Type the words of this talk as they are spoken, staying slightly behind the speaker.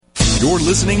You're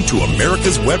listening to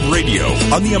America's Web Radio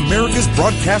on the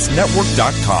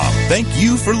AmericasBroadcastNetwork.com. Thank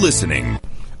you for listening.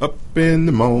 Up in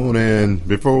the morning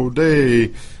before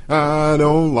day, I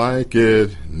don't like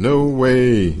it, no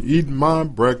way. Eat my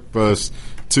breakfast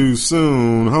too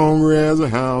soon, hungry as a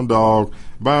hound dog.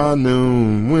 By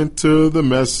noon, went to the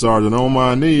mess sergeant on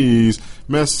my knees.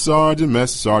 Mess sergeant,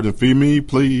 feed me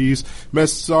please.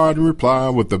 Mess sergeant replied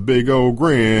with a big old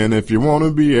grin. If you want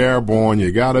to be airborne,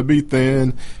 you gotta be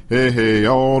thin. Hey, hey,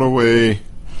 all the way.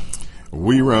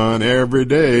 We run every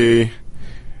day.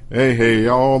 Hey, hey,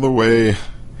 all the way.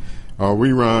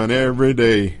 We run every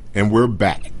day. And we're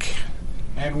back.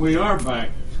 And we are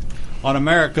back on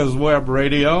America's Web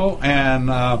Radio. And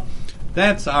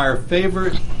that's our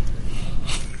favorite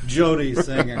Jody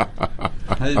singer.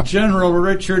 General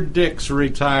Richard Dix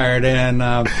retired,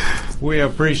 and we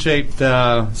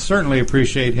certainly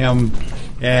appreciate him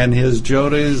and his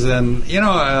Jodies. And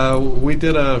we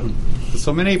did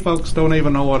so many folks don't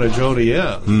even know what a Jody is.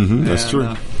 Mm-hmm, that's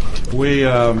true.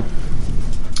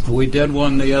 We did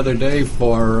one the other day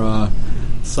for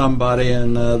somebody,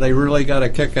 and they really got a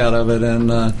kick out of it. And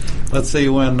let's see,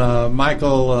 when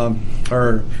Michael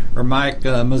or Mike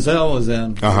Mazzell was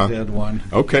in, we did one.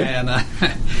 Okay.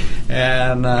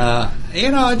 And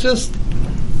just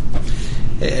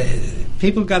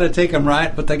people got to take them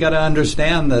right, but they got to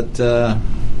understand that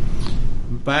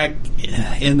back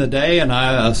in the day, and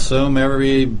I assume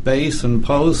every base and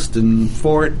post and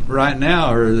fort right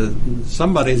now, or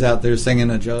somebody's out there singing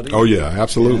a Jody. Oh yeah,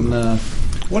 absolutely. And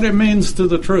what it means to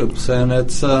the troops, and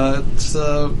it's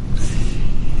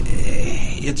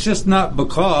just not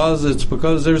it's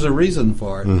because there's a reason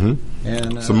for it. Mm-hmm.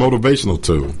 And it's a motivational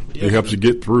tool. Yeah. It helps you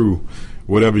get through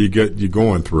whatever you're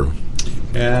going through.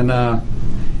 And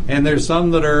there's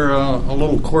some that are a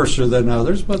little coarser than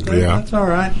others, but that's all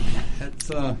right.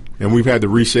 And we've had to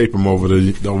reshape them over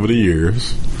the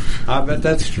years. I bet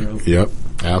that's true. Yep,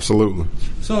 absolutely.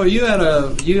 So you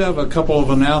have a couple of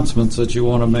announcements that you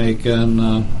want to make,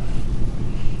 and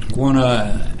want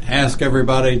to ask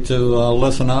everybody to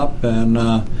listen up. And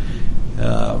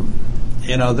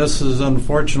this is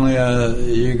unfortunately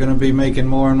you're going to be making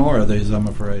more and more of these, I'm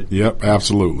afraid. Yep,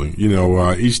 absolutely.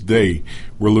 Each day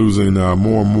we're losing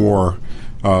more and more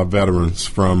veterans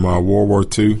from World War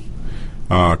II.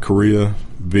 Korea,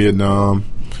 Vietnam,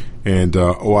 and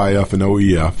OIF and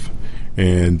OEF.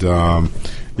 And,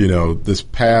 this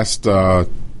past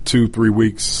 2-3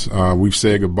 weeks, we've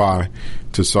said goodbye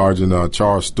to Sergeant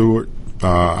Charles Stewart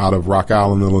out of Rock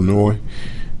Island, Illinois,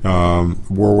 World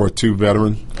War II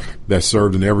veteran that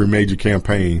served in every major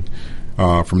campaign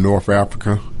from North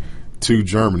Africa to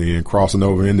Germany and crossing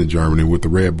over into Germany with the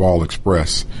Red Ball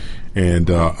Express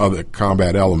and other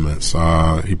combat elements.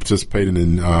 He participated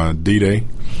in D-Day,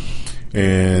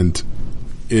 and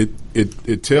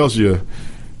it tells you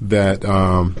that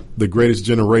the greatest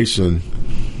generation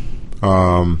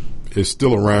is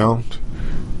still around.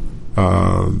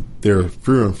 They're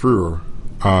fewer and fewer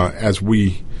as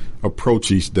we approach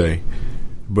each day.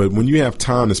 But when you have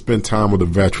time to spend time with a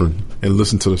veteran and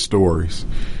listen to the stories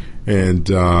and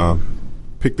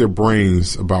pick their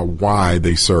brains about why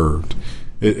they served,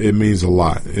 it means a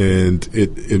lot, and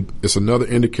it's another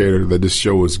indicator that this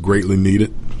show is greatly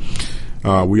needed.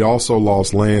 We also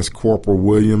lost Lance Corporal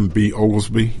William B.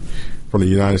 Oglesby from the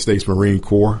United States Marine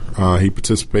Corps. He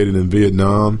participated in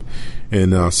Vietnam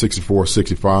in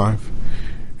 64-65,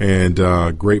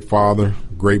 and great father,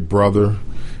 great brother,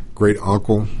 great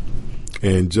uncle,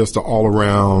 and just an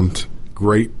all-around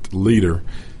great leader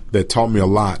that taught me a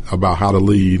lot about how to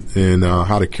lead and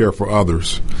how to care for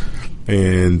others.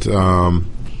 And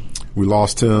we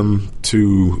lost him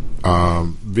to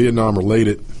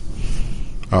Vietnam-related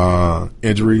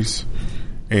injuries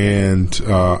and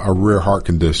a rare heart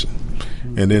condition.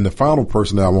 And then the final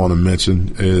person that I want to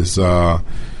mention is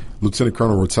Lieutenant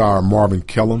Colonel retired Marvin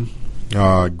Kellum,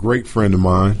 great friend of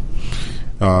mine,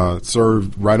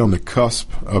 served right on the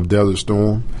cusp of Desert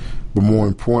Storm, but more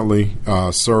importantly,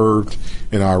 served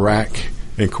in Iraq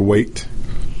and Kuwait,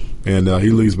 and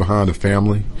he leaves behind a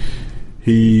family.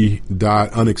 He died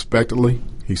unexpectedly.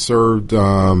 He served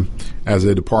as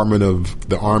a Department of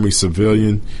the Army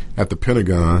civilian at the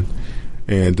Pentagon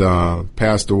and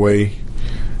passed away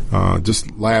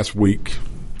just last week.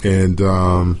 And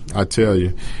I tell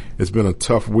you, it's been a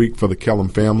tough week for the Kellum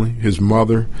family. His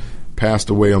mother passed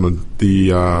away on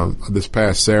this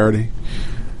past Saturday.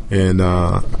 And,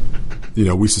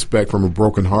 we suspect from a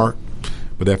broken heart.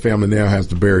 But that family now has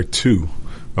to bury 2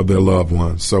 of their loved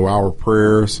ones. So our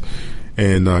prayers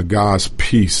and God's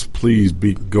peace, please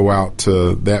go out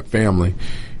to that family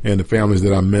and the families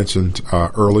that I mentioned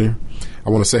earlier. I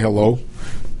want to say hello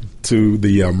to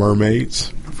the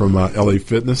Mermaids from LA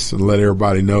Fitness and let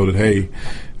everybody know that, hey,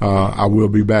 I will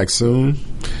be back soon.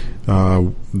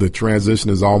 The transition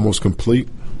is almost complete,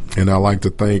 and I'd like to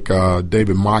thank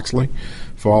David Moxley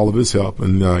for all of his help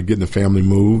in getting the family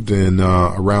moved, and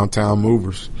Around Town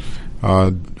Movers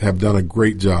have done a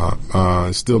great job.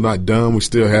 It's still not done. We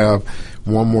still have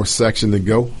one more section to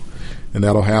go, and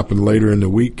that'll happen later in the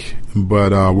week,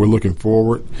 but we're looking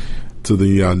forward to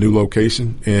the new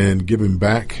location and giving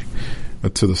back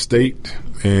to the state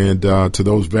and to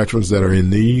those veterans that are in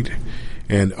need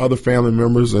and other family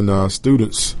members and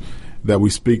students that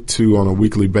we speak to on a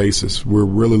weekly basis. We're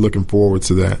really looking forward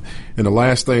to that. And the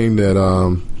last thing that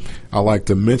I like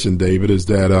to mention, David, is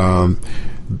that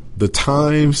the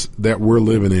times that we're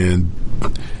living in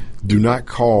do not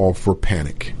call for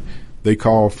panic. They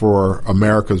call for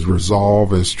America's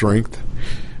resolve and strength.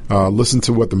 Listen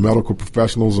to what the medical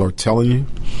professionals are telling you.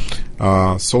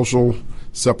 Social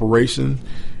separation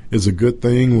is a good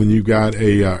thing when you got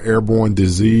a airborne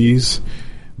disease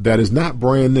that is not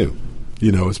brand new.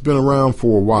 You know, it's been around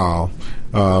for a while.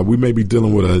 We may be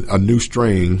dealing with a new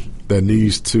strain that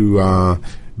needs to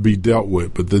be dealt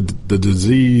with, but the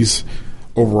disease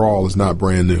overall is not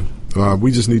brand new.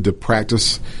 We just need to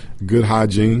practice good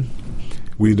hygiene.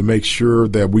 We need to make sure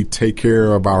that we take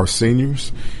care of our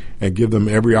seniors and give them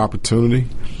every opportunity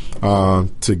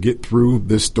to get through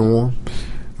this storm.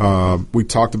 We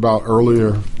talked about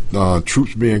earlier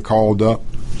troops being called up.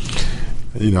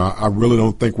 You know, I really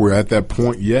don't think we're at that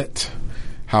point yet.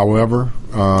 However,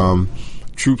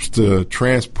 troops to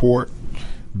transport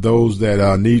those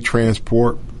that need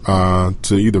transport to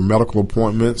either medical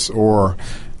appointments or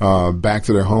back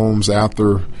to their homes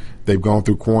after they've gone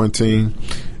through quarantine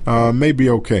may be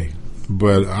okay.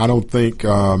 But I don't think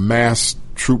mass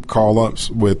troop call-ups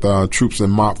with troops in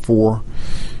MOP 4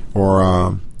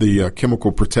 or the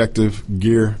chemical protective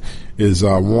gear is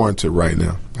warranted right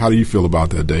now. How do you feel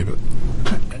about that, David?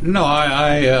 No,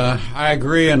 I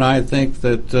agree, and I think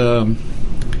that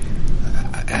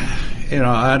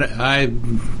I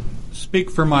speak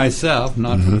for myself,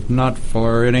 not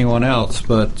for anyone else,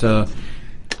 but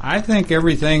I think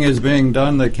everything is being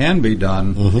done that can be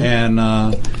done, and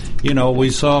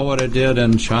we saw what it did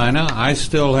in China. I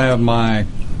still have my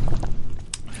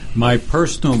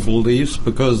personal beliefs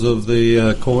because of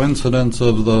the coincidence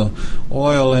of the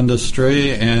oil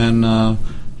industry and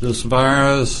this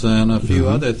virus and a few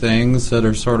other things that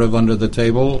are sort of under the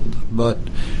table. But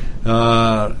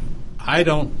I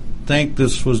don't think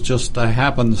this was just a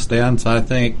happenstance. I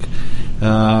think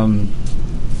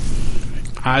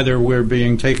either we're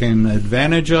being taken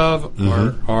advantage of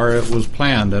or it was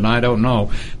planned, and I don't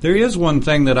know. There is one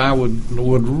thing that I would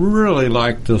really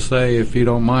like to say, if you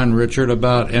don't mind, Richard,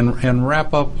 about and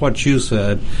wrap up what you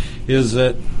said, is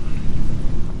that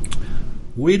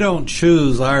we don't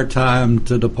choose our time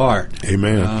to depart.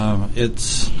 Amen.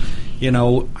 It's,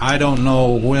 I don't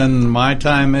know when my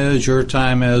time is, your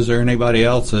time is, or anybody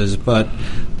else's, but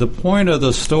the point of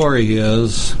the story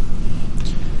is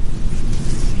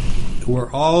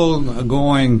we're all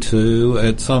going to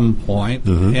at some point,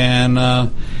 and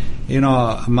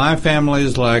my family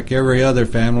is like every other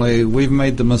family. We've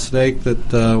made the mistake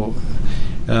that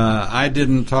I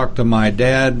didn't talk to my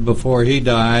dad before he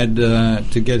died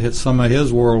to get some of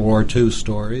his World War II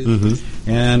stories,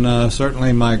 and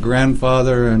certainly my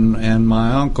grandfather and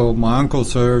my uncle. My uncle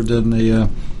served in the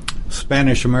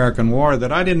Spanish-American War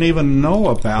that I didn't even know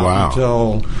about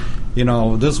until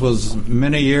this was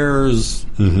many years.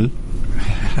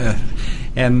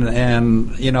 And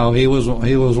he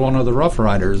was one of the Rough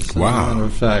Riders. As a matter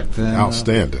of fact, and,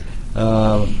 outstanding.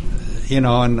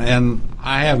 And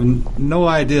I have no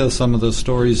idea some of the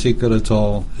stories he could have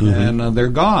told, and they're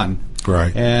gone.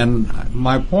 Right. And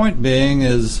my point being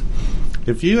is,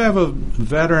 if you have a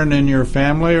veteran in your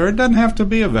family, or it doesn't have to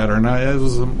be a veteran, it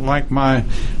was like my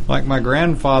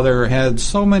grandfather had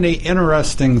so many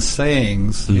interesting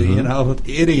sayings,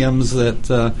 idioms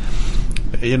that.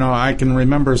 I can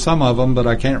remember some of them, but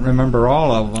I can't remember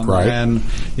all of them. Right. And,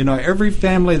 every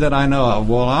family that I know of,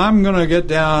 well, I'm going to get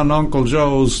down Uncle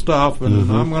Joe's stuff, and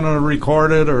I'm going to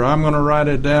record it, or I'm going to write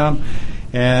it down.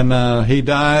 And he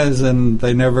dies, and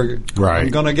they never are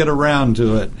going to get around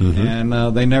to it.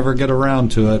 And they never get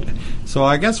around to it. So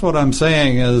I guess what I'm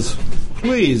saying is,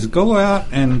 please go out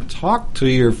and talk to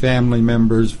your family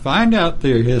members. Find out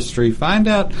their history. Find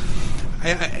out...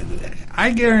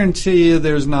 I guarantee you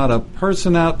there's not a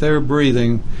person out there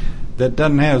breathing that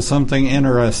doesn't have something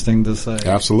interesting to say.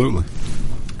 Absolutely.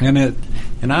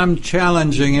 And I'm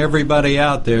challenging everybody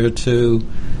out there to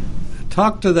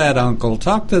talk to that uncle,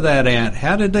 talk to that aunt.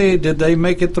 How did they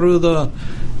make it through the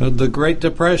the Great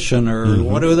Depression, or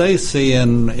what do they see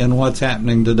in what's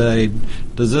happening today?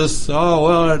 Does this,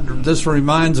 this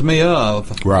reminds me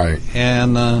of. Right.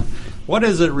 And what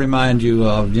does it remind you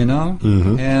of,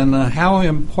 And how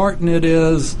important it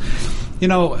is,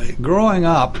 growing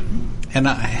up, and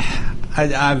I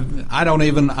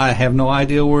have no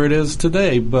idea where it is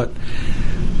today, but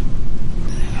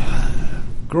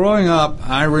growing up,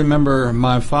 I remember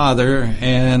my father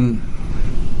and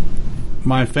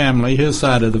my family, his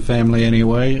side of the family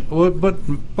anyway, but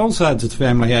both sides of the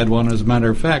family had one, as a matter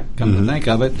of fact, come to think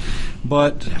of it,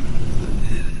 but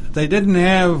they didn't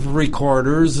have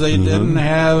recorders, they didn't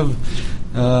have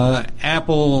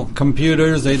Apple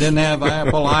computers, they didn't have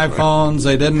Apple iPhones,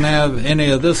 they didn't have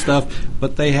any of this stuff,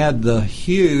 but they had the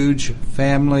huge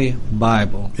family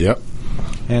Bible. Yep.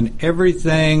 And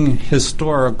everything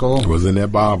historical was in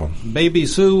that Bible. Baby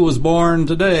Sue was born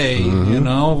today,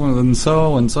 and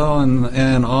so and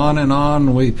on and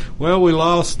on. We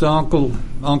lost Uncle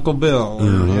Bill,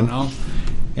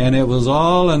 and it was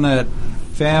all in that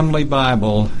family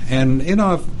Bible. And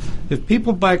if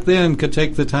people back then could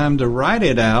take the time to write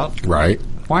it out, right?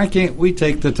 Why can't we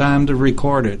take the time to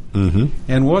record it? Mm-hmm.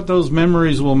 And what those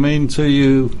memories will mean to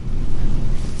you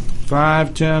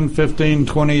 5, 10, 15,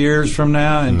 20 years from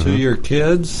now, and to your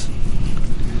kids,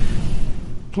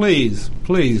 please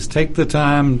take the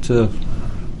time to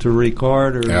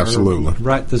record or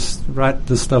write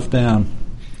this stuff down.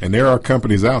 And there are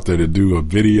companies out there that do a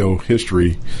video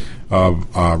history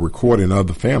of recording of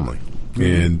the family.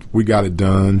 And we got it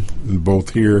done both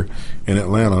here in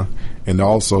Atlanta and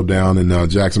also down in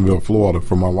Jacksonville, Florida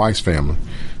for my wife's family.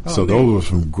 So those were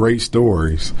some great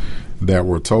stories that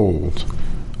were told.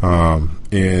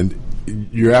 And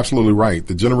you're absolutely right.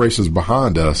 The generations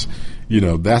behind us,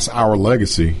 that's our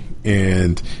legacy.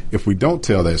 And if we don't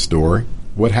tell that story,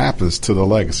 what happens to the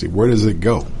legacy? Where does it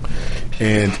go?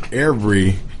 And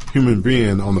every human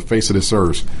being on the face of this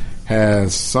earth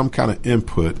has some kind of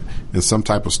input and some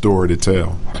type of story to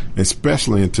tell.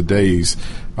 Especially in today's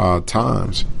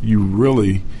times, you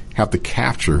really have to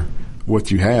capture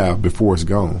what you have before it's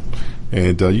gone.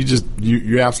 And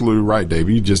you're absolutely right,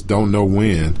 David. You just don't know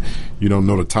when. You don't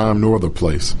know the time nor the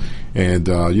place. And,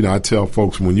 I tell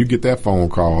folks, when you get that phone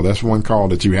call, that's one call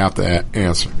that you have to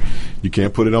answer. You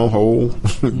can't put it on hold.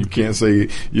 You can't say,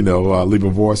 leave a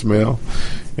voicemail.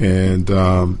 And,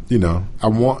 I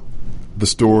want the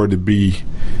story to be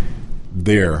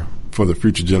there for the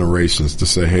future generations to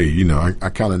say, hey, I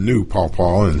kind of knew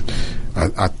Paul, and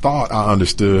I thought I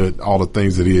understood all the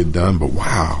things that he had done, but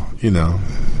wow,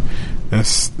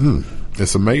 it's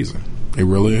amazing. It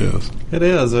really is. It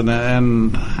is, and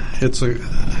it's I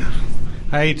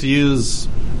hate to use.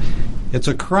 It's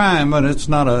a crime, but it's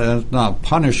not a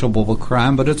punishable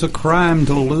crime. But it's a crime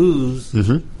to lose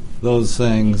those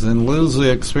things and lose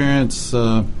the experience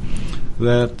that.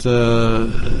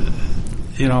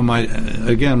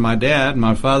 My dad,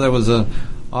 my father was a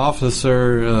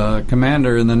officer,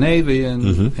 commander in the Navy, and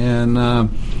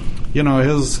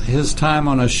his time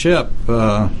on a ship.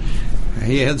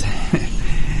 He had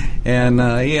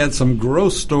he had some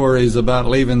gross stories about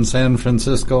leaving San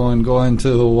Francisco and going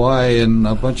to Hawaii, and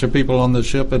a bunch of people on the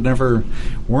ship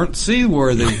weren't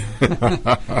seaworthy,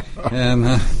 and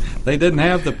they didn't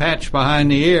have the patch behind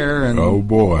the ear. And oh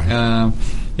boy,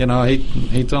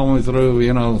 he told me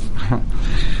through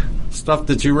stuff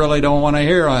that you really don't want to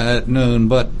hear at noon.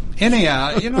 But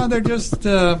anyhow, they're just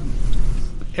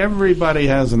everybody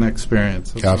has an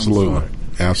experience. Absolutely.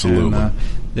 And,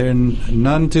 they're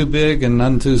none too big and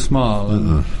none too small.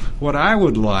 And what I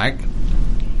would like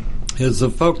is the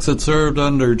folks that served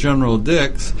under General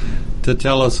Dix to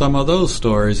tell us some of those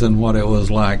stories and what it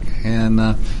was like.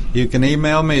 And you can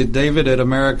email me at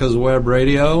David@America's Web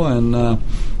Radio, and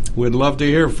we'd love to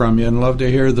hear from you and love to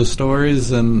hear the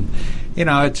stories. And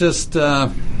it just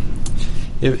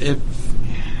if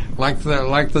like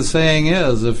the saying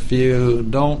is, if you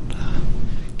don't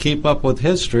keep up with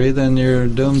history, then you're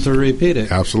doomed to repeat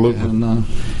it. Absolutely.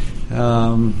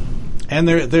 And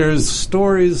there's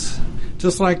stories,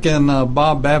 just like in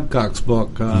Bob Babcock's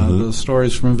book, the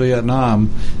stories from Vietnam.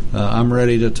 I'm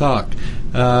Ready to Talk.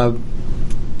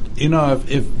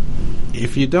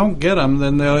 If you don't get them,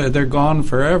 then they're gone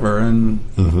forever, and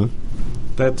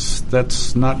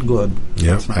that's not good.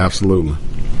 Yeah, absolutely.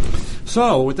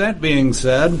 So, with that being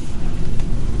said,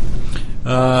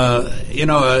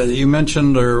 you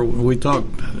mentioned, or we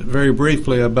talked very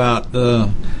briefly about the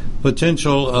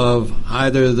potential of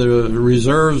either the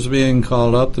reserves being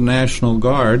called up, the National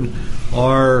Guard,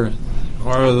 or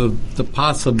the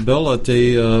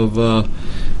possibility of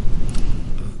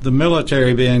the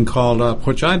military being called up,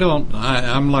 which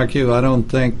I'm like you, I don't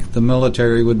think the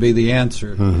military would be the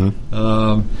answer.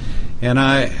 And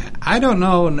I don't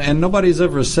know, and nobody's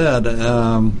ever said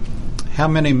how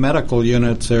many medical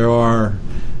units there are.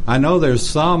 I know there's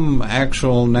some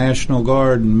actual National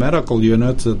Guard medical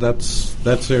units that's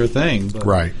their thing. But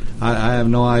right. I have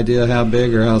no idea how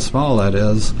big or how small that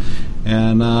is.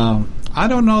 And I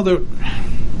don't know that...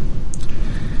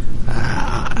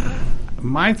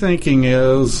 my thinking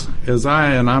is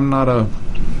I'm not a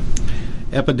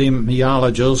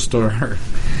epidemiologist or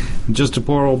just a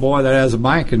poor old boy that has a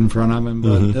mic in front of him,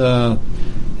 but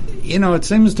it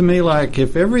seems to me like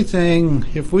if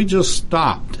we just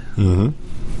stopped and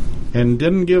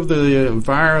didn't give the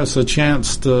virus a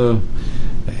chance to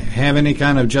have any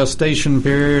kind of gestation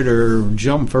period or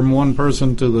jump from one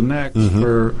person to the next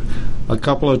for a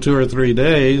couple of 2 or 3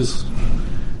 days,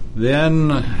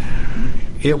 then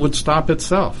it would stop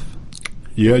itself.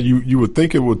 Yeah, you would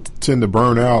think it would tend to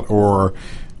burn out, or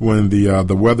when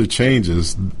the weather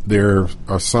changes, there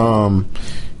are some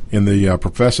in the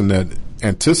profession that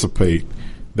anticipate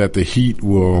that the heat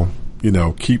will,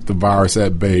 keep the virus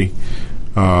at bay.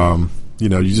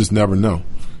 You just never know.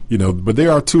 But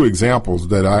there are 2 examples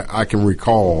that I can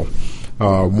recall.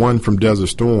 One from Desert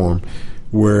Storm,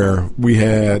 where we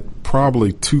had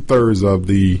probably 2/3 of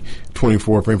the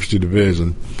 24th Infantry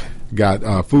Division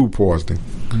got food poisoning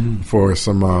from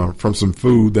some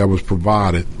food that was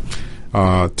provided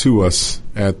to us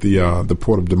at the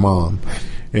port of Dammam,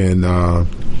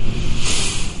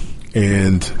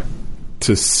 and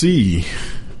to see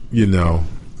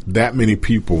that many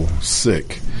people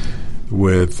sick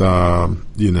with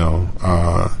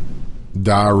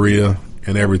diarrhea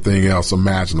and everything else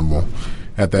imaginable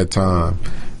at that time.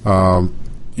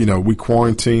 We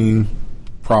quarantined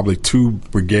probably 2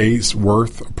 brigades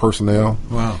worth of personnel.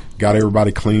 Wow. Got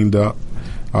everybody cleaned up,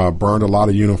 burned a lot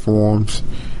of uniforms,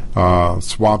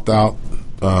 swapped out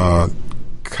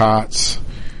cots,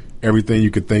 everything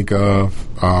you could think of,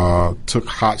 took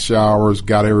hot showers,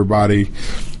 got everybody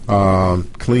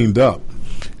cleaned up.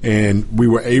 And we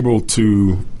were able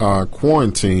to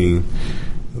quarantine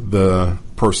the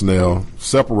personnel,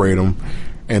 separate them,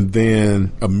 and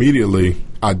then immediately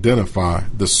identify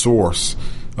the source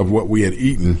of what we had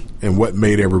eaten and what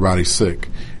made everybody sick,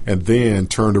 and then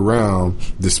turned around,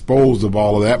 disposed of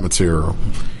all of that material,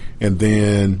 and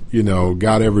then,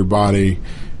 got everybody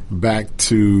back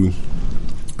to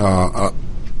a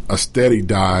steady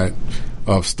diet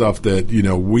of stuff that,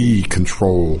 we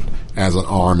controlled as an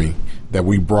Army, that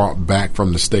we brought back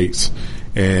from the States.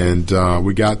 And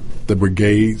we got the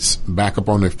brigades back up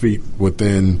on their feet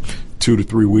within 2 to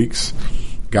 3 weeks,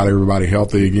 got everybody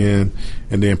healthy again,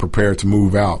 and then prepared to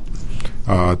move out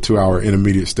to our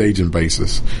intermediate staging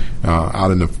bases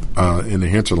out in the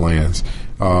hinterlands.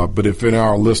 But if any of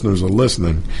our listeners are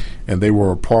listening and they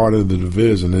were a part of the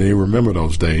division and they remember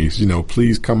those days,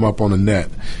 please come up on the net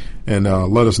and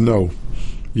let us know,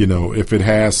 if it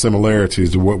has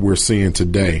similarities to what we're seeing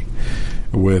today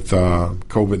with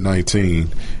COVID-19.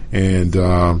 And,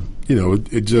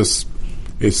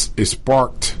 it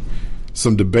sparked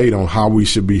some debate on how we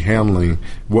should be handling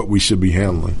what we should be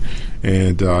handling.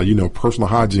 And, personal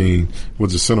hygiene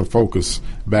was the center focus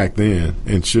back then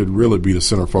and should really be the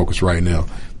center focus right now.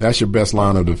 That's your best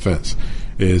line of defense,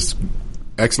 is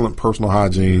excellent personal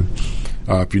hygiene.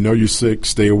 If you know you're sick,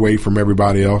 stay away from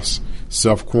everybody else.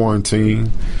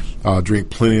 Self-quarantine, drink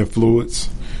plenty of fluids,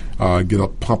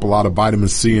 pump a lot of vitamin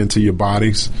C into your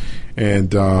bodies.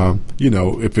 And,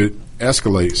 if it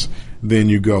escalates, then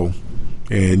you go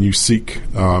and you seek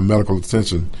medical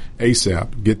attention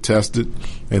ASAP, get tested,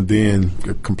 and then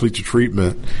complete your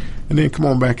treatment, and then come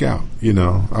on back out.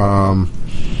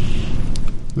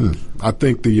 I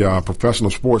think the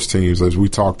professional sports teams, as we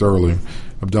talked earlier,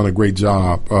 have done a great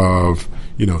job of,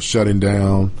 shutting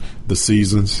down the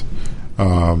seasons.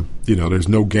 There's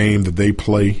no game that they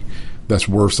play that's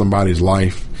worth somebody's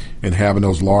life, and having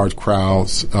those large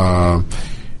crowds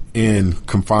in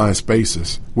confined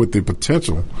spaces with the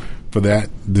potential for that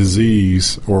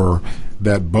disease or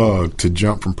that bug to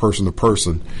jump from person to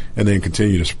person and then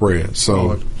continue to spread.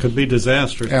 So it could be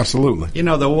disastrous. Absolutely.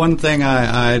 The one thing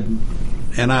I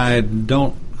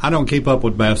don't keep up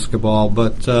with basketball,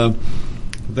 but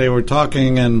they were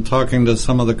talking to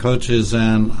some of the coaches,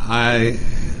 and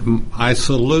I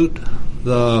salute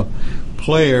the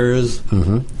players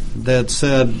that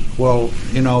said, well,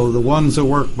 the ones that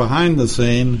work behind the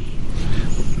scene,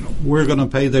 we're going to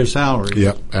pay their salaries.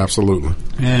 Yep, absolutely.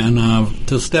 And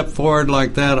to step forward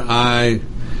like that,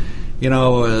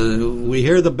 we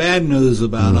hear the bad news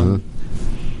about them,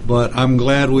 but I'm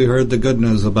glad we heard the good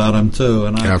news about them too,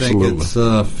 and I think it's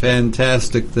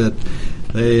fantastic that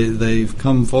they've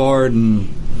come forward, and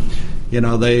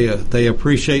they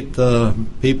appreciate the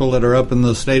people that are up in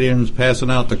the stadiums passing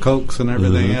out the Cokes and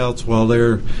everything else while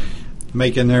they're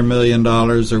making their $1 million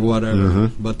or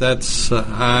whatever. But that's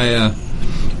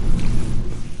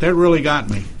that really got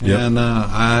me, and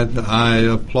I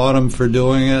applaud them for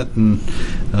doing it. And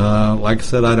like I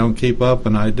said, I don't keep up,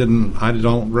 and I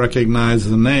don't recognize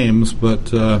the names, but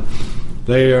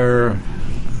they are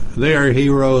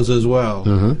heroes as well.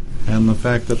 And the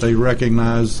fact that they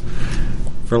recognize,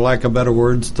 for lack of better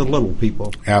words, the little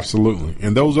people. Absolutely,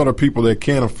 and those are the people that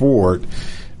can't afford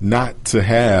not to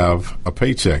have a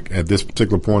paycheck at this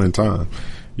particular point in time.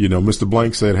 Mr.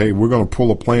 Blank said, hey, we're going to pull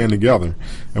a plan together,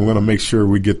 and we're going to make sure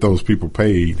we get those people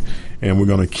paid, and we're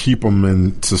going to keep them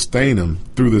and sustain them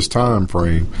through this time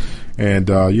frame. And,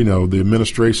 the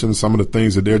administration, some of the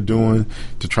things that they're doing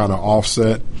to try to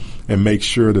offset and make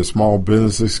sure that small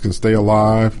businesses can stay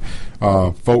alive,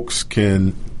 folks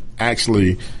can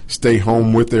actually stay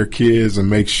home with their kids and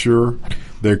make sure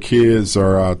their kids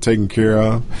are taken care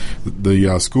of.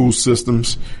 The school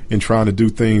systems in trying to do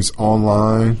things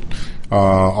online,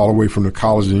 all the way from the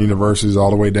colleges and universities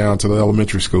all the way down to the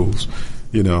elementary schools.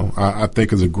 I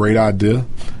think is a great idea,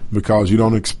 because you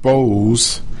don't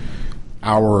expose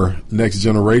our next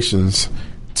generations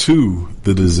to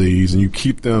the disease, and you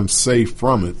keep them safe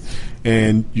from it,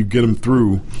 and you get them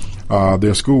through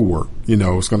their schoolwork.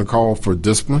 It's going to call for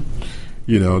discipline.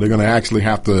 They're going to actually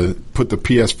have to put the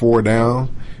PS4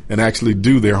 down and actually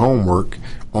do their homework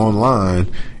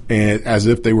online, and as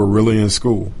if they were really in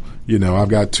school. I've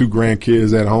got 2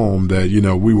 grandkids at home that,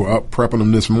 we were up prepping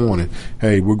them this morning.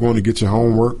 Hey, we're going to get your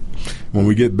homework. When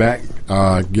we get back,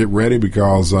 get ready,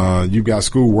 because you've got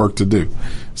schoolwork to do.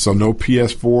 So no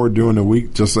PS4 during the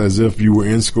week, just as if you were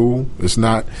in school. It's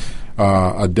not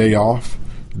a day off.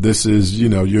 This is,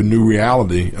 your new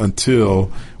reality until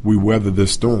we weather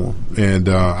this storm. And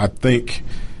I think,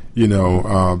 being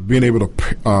able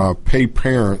to pay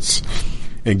parents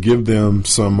and give them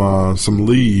some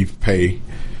leave pay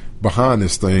behind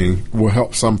this thing will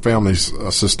help some families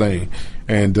sustain.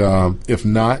 And if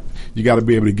not, you got to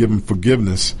be able to give them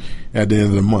forgiveness at the end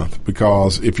of the month,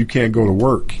 because if you can't go to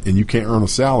work and you can't earn a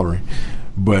salary,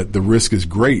 but the risk is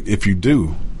great if you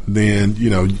do, then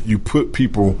you put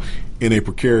people in a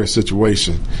precarious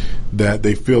situation that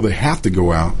they feel they have to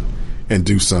go out and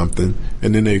do something,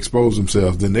 and then they expose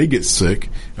themselves, then they get sick,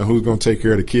 and who's going to take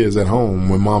care of the kids at home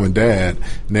when mom and dad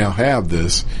now have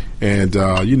this? And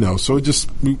so it just,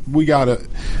 we got to,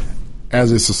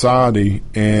 as a society,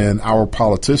 and our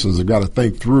politicians have got to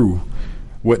think through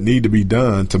what need to be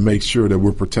done to make sure that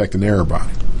we're protecting everybody.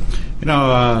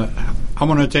 I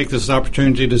want to take this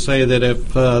opportunity to say that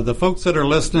if the folks that are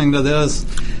listening to this,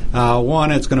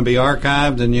 one, it's going to be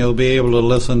archived, and you'll be able to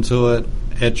listen to it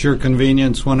at your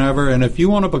convenience whenever. And if you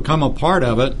want to become a part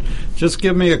of it, just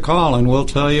give me a call, and we'll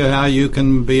tell you how you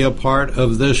can be a part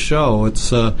of this show.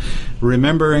 It's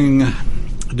remembering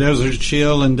Desert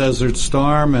Shield and Desert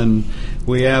Storm, and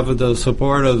we have the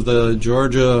support of the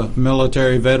Georgia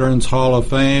Military Veterans Hall of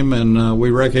Fame, and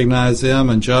we recognize them,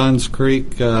 and Johns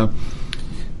Creek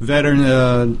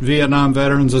Vietnam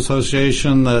Veterans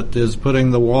Association that is putting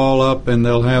the wall up, and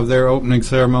they'll have their opening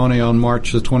ceremony on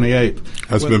March the 28th.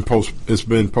 It's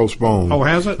been postponed. Oh,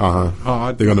 has it?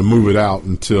 They're going to move it out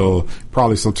until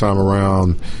probably sometime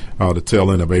around the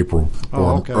tail end of April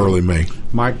or early May.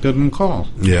 Mike didn't call.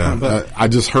 Yeah, I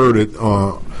just heard it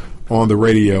on the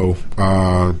radio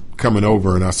coming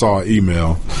over, and I saw an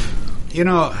email.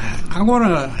 I want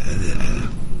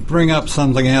to bring up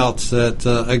something else that,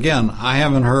 again, I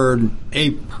haven't heard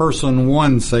a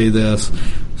person say this,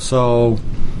 so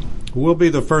we'll be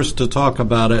the first to talk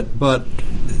about it. But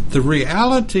the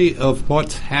reality of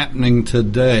what's happening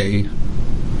today,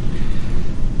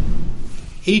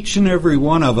 each and every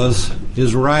one of us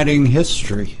is writing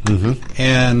history.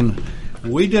 And I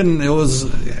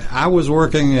was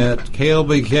working at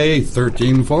KLBK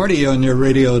 1340 on your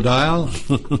radio dial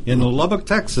in Lubbock,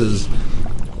 Texas,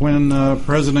 when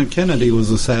President Kennedy was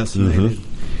assassinated.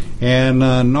 And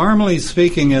normally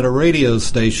speaking, at a radio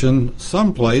station,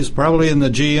 someplace, probably in the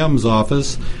GM's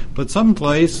office, but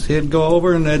someplace, he'd go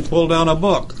over and they'd pull down a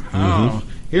book.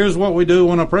 here's what we do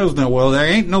when a president. Well, there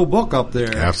ain't no book up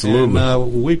there. Absolutely.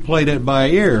 And, we played it by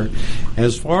ear.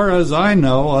 As far as I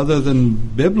know, other than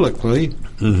biblically,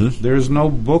 there's no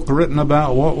book written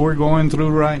about what we're going through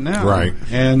right now. Right.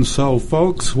 And so,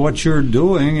 folks, what you're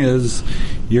doing is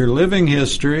you're living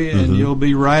history, and you'll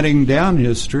be writing down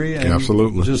history. And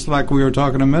Absolutely. just like we were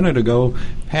talking a minute ago,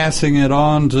 passing it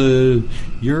on to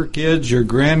your kids, your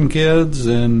grandkids,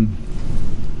 and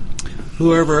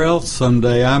whoever else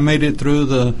someday. I made it through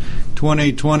the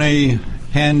 2020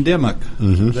 pandemic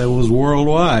that was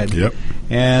worldwide. Yep.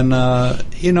 And,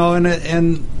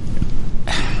 and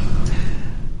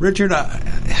Richard,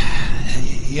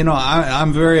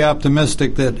 I'm very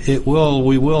optimistic that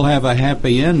we will have a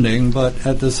happy ending, but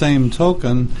at the same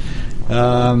token,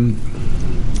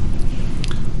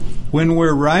 when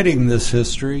we're writing this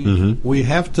history, we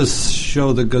have to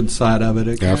show the good side of it.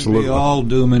 It can't Absolutely. be all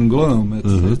doom and gloom.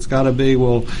 It's got to be,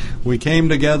 we came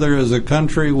together as a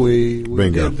country, we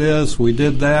did this, we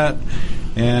did that,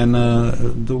 and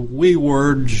the we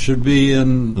word should be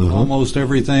in almost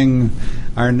everything.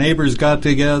 Our neighbors got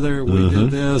together, we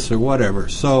did this, or whatever.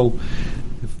 So,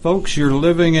 folks, you're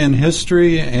living in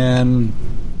history, and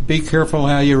be careful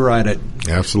how you write it.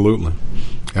 Absolutely.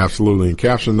 Absolutely. And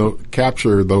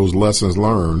capture those lessons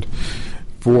learned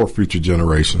for future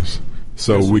generations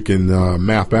so we can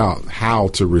map out how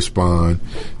to respond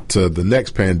to the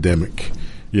next pandemic,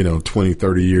 20,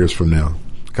 30 years from now.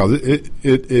 Because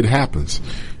it happens.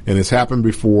 And it's happened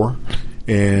before.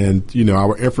 And,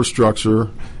 our infrastructure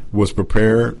was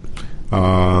prepared.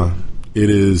 It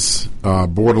is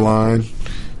borderline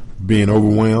being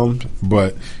overwhelmed,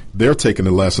 but they're taking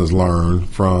the lessons learned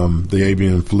from the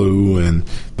avian flu and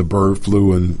the bird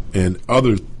flu and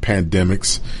other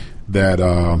pandemics that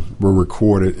were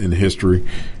recorded in history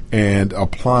and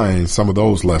applying some of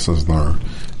those lessons learned,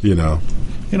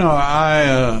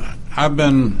 I've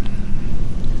been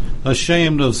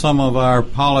ashamed of some of our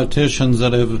politicians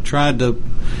that have tried to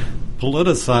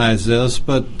politicize this,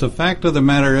 but the fact of the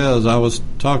matter is, I was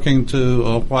talking to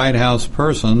a White House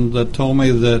person that told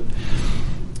me that,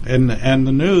 and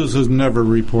the news has never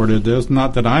reported this,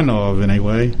 not that I know of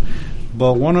anyway,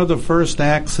 but one of the first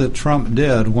acts that Trump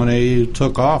did when he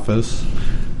took office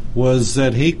was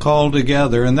that he called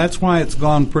together, and that's why it's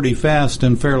gone pretty fast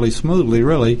and fairly smoothly,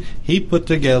 really. He put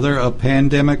together a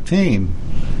pandemic team.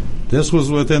 This was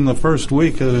within the first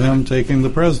week of him taking the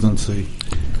presidency.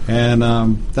 And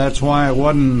that's why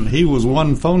he was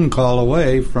one phone call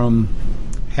away from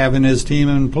having his team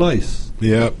in place.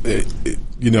 Yeah, he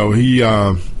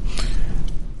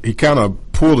kind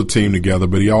of pulled the team together,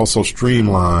 but he also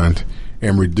streamlined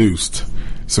and reduced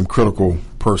some critical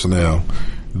personnel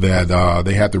that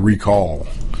they had to recall.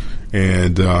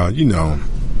 And,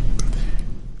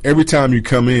 every time you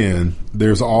come in,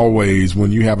 there's always,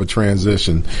 when you have a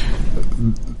transition,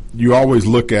 you always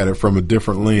look at it from a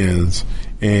different lens,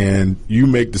 and you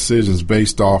make decisions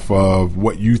based off of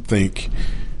what you think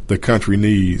the country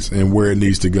needs and where it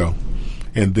needs to go.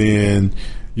 And then,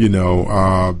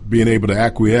 being able to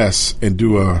acquiesce and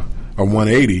do a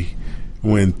 180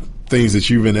 when things that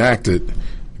you've enacted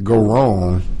go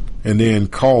wrong, and then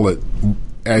call it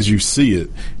as you see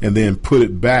it, and then put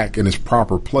it back in its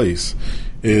proper place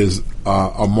is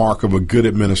a mark of a good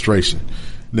administration.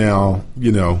 Now,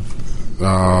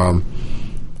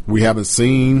 we haven't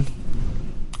seen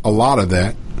a lot of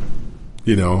that.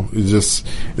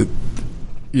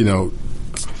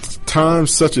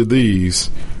 Times such as these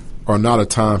are not a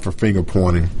time for finger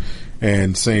pointing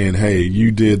and saying, hey, you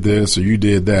did this or you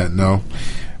did that. No,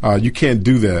 you can't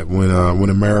do that when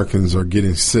Americans are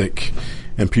getting sick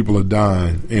and people are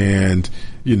dying. And,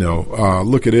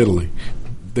 look at Italy.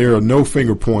 There are no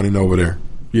finger pointing over there.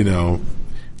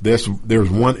 There's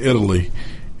one Italy,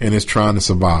 and it's trying to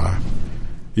survive.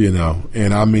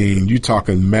 And I mean, you're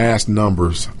talking mass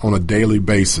numbers on a daily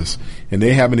basis, and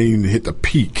they haven't even hit the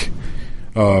peak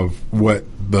of what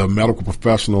the medical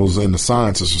professionals and the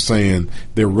scientists are saying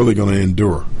they're really going to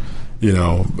endure.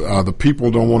 The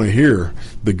people don't want to hear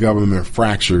the government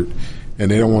fractured, and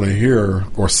they don't want to hear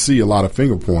or see a lot of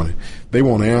finger pointing. They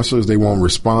want answers, they want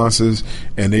responses,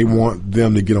 and they want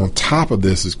them to get on top of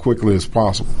this as quickly as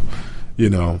possible.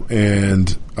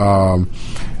 And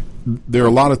there are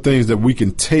a lot of things that we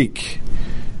can take,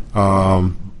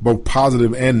 both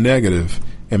positive and negative,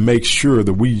 and make sure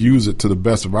that we use it to the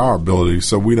best of our ability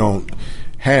so we don't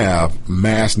have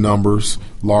mass numbers,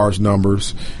 large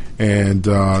numbers. And,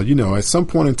 at some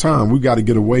point in time, we got to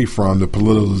get away from the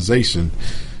politicization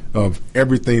of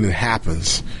everything that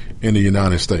happens in the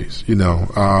United States.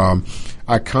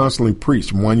 I constantly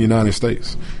preach one United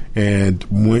States, and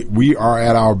we are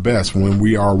at our best when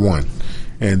we are one.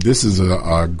 And this is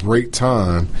a great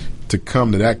time to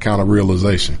come to that kind of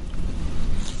realization.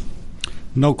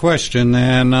 No question.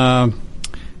 And,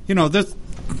 this,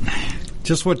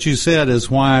 just what you said is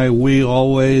why we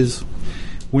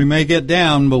may get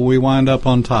down, but we wind up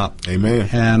on top. Amen.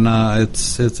 And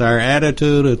it's our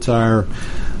attitude, it's our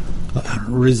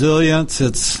resilience,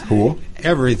 it's cool.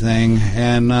 Everything.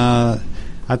 And I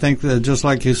think that, just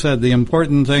like you said, the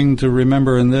important thing to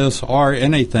remember in this or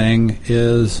anything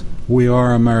is we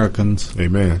are Americans.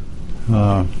 Amen.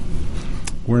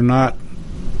 We're not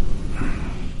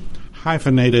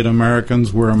hyphenated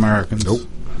Americans. We're Americans. Nope.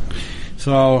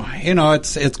 So,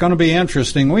 it's going to be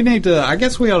interesting. I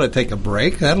guess we ought to take a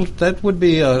break. That would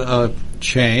be a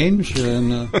change,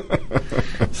 and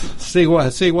see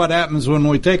what happens when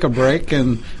we take a break,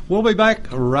 and we'll be back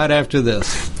right after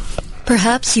this.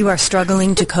 Perhaps you are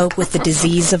struggling to cope with the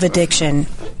disease of addiction.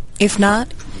 If not,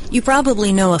 you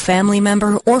probably know a family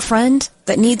member or friend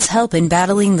that needs help in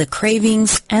battling the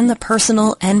cravings and the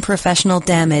personal and professional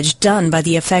damage done by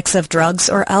the effects of drugs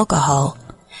or alcohol.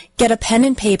 Get a pen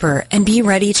and paper and be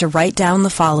ready to write down the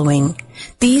following.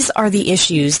 These are the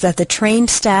issues that the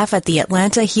trained staff at the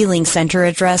Atlanta Healing Center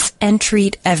address and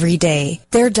treat every day.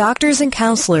 Their doctors and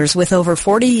counselors with over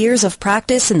 40 years of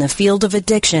practice in the field of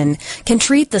addiction can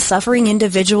treat the suffering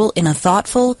individual in a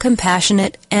thoughtful,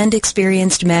 compassionate, and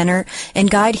experienced manner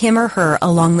and guide him or her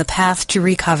along the path to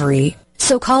recovery.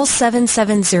 So call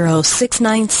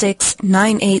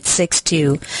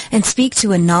 770-696-9862 and speak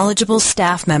to a knowledgeable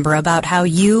staff member about how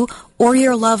you or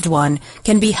your loved one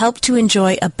can be helped to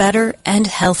enjoy a better and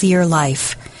healthier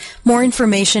life. More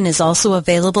information is also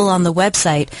available on the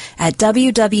website at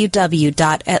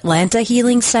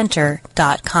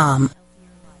www.atlantahealingcenter.com.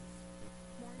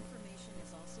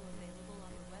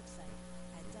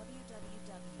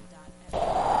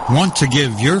 Want to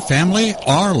give your family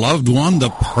or loved one the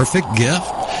perfect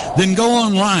gift? Then go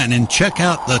online and check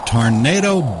out the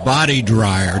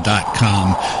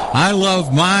TornadoBodyDryer.com. I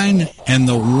love mine and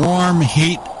the warm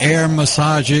heat air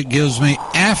massage it gives me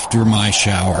after my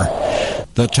shower.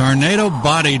 The Tornado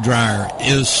Body Dryer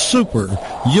is super.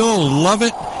 You'll love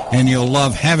it, and you'll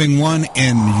love having one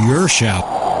in your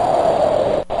shower.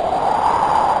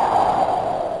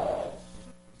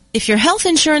 If your health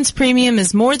insurance premium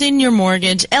is more than your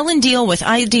mortgage, Ellen Deal with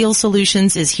Ideal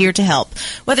Solutions is here to help.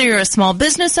 Whether you're a small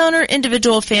business owner,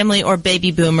 individual, family, or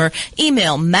baby boomer,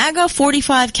 email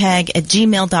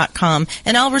MAGA45CAG@gmail.com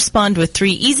and I'll respond with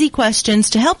 3 easy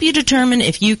questions to help you determine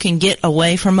if you can get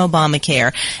away from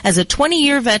Obamacare. As a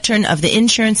 20-year veteran of the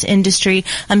insurance industry,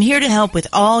 I'm here to help with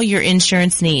all your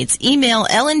insurance needs. Email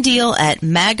Ellen Deal at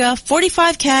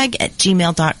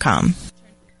MAGA45CAG@gmail.com.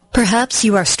 Perhaps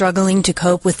you are struggling to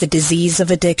cope with the disease of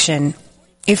addiction.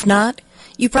 If not,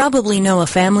 you probably know a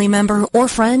family member or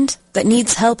friend that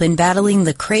needs help in battling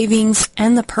the cravings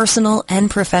and the personal and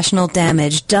professional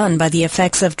damage done by the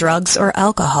effects of drugs or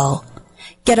alcohol.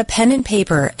 Get a pen and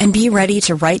paper and be ready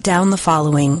to write down the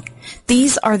following.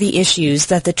 These are the issues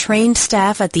that the trained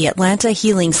staff at the Atlanta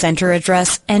Healing Center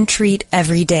address and treat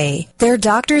every day. Their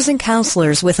doctors and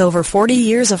counselors with over 40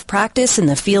 years of practice in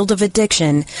the field of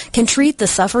addiction can treat the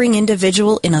suffering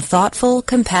individual in a thoughtful,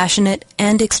 compassionate,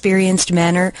 and experienced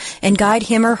manner and guide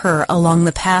him or her along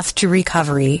the path to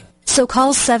recovery. So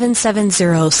call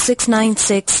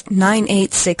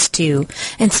 770-696-9862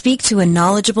 and speak to a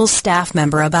knowledgeable staff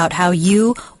member about how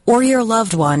you or your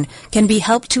loved one can be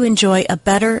helped to enjoy a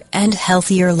better and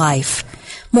healthier life.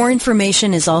 More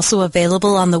information is also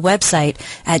available on the website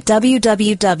at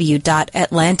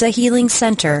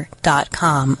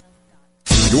www.atlantahealingcenter.com.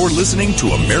 You're listening to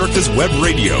America's Web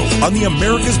Radio on the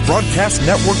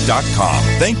AmericasBroadcastNetwork.com.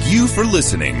 Thank you for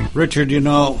listening. Richard,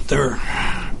 there are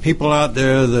people out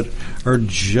there that are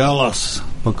jealous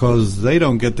because they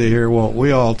don't get to hear what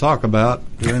we all talk about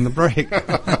during the break.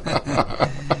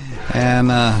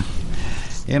 And,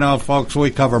 folks,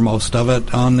 we cover most of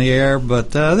it on the air,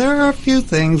 but there are a few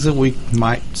things that we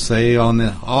might say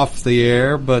off the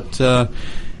air. But, I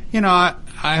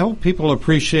hope people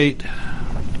appreciate,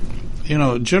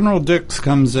 General Dix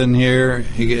comes in here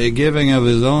giving of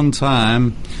his own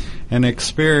time and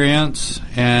experience,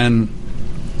 and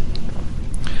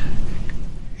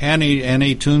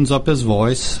he tunes up his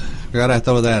voice. Gotta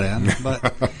throw that in.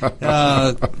 But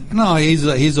no,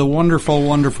 he's a wonderful,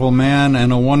 wonderful man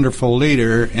and a wonderful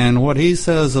leader. And what he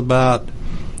says about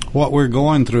what we're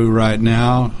going through right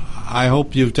now, I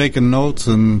hope you've taken notes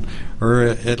or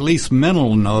at least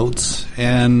mental notes.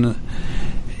 And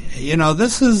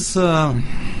this is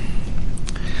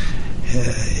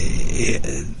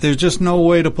there's just no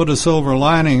way to put a silver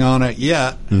lining on it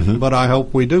yet, but I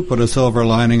hope we do put a silver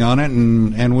lining on it,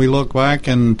 and we look back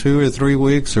in 2 or 3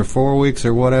 weeks or 4 weeks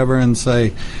or whatever and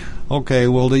say, okay,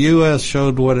 well, the U.S.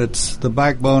 showed what the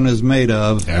backbone is made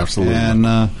of. Absolutely.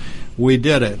 And we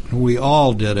did it. We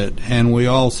all did it. And we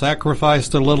all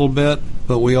sacrificed a little bit,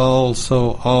 but we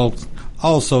also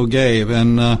gave.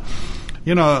 And,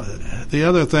 the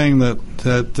other thing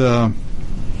that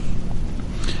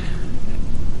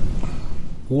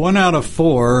 1 out of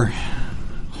 4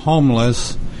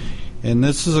 homeless, and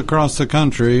this is across the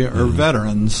country, are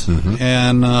veterans.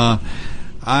 And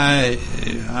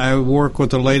I work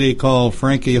with a lady called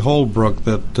Frankie Holbrook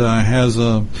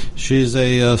that she's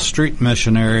a street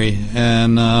missionary,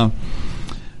 and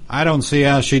I don't see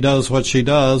how she does what she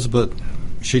does, but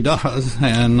she does.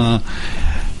 And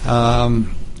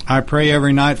I pray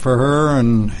every night for her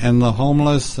and the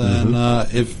homeless, and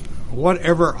if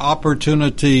whatever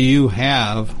opportunity you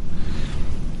have,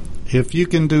 if you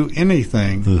can do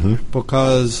anything,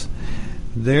 because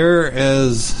there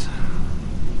is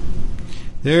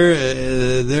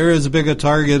as big a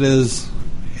target as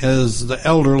the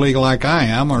elderly like I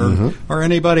am or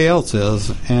anybody else is,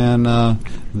 and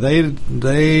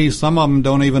they some of them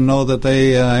don't even know that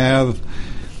they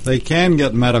can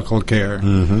get medical care,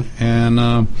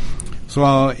 and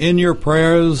so in your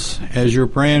prayers, as you're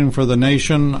praying for the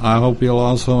nation, I hope you'll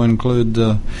also include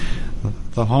the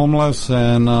homeless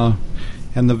and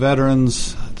the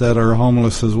veterans that are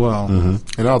homeless as well.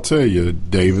 And I'll tell you,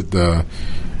 David, to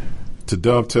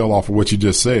dovetail off of what you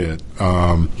just said,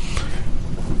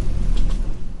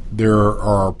 there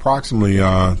are approximately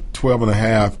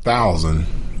 12,500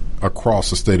 across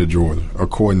the state of Georgia,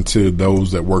 according to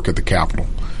those that work at the Capitol.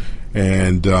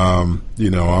 And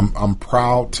I'm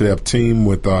proud to have teamed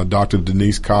with Dr.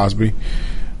 Denise Cosby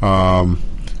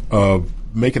of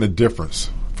making a difference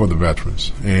for the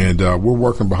veterans, and we're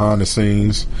working behind the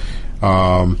scenes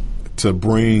to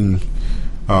bring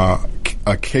a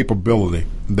capability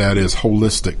that is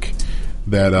holistic,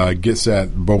 that gets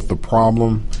at both the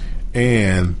problem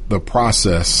and the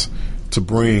process to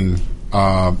bring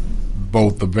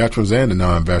both the veterans and the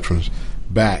non-veterans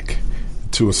back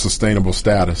to a sustainable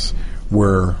status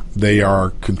where they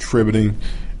are contributing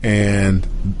and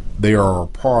they are a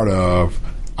part of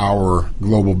our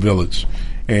global village.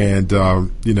 And,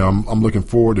 I'm looking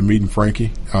forward to meeting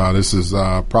Frankie. This is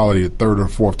probably the 3rd or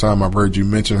 4th time I've heard you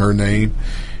mention her name.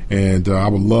 And I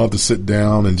would love to sit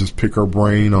down and just pick her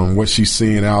brain on what she's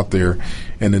seeing out there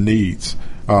and the needs.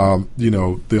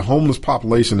 The homeless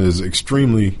population is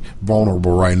extremely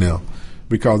vulnerable right now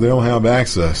because they don't have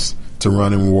access to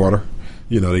running water.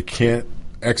 They can't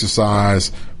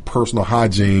exercise personal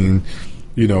hygiene,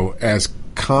 as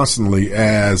constantly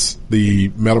as the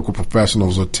medical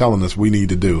professionals are telling us we need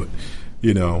to do it.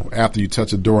 After you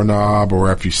touch a doorknob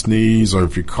or if you sneeze or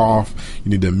if you cough,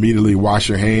 you need to immediately wash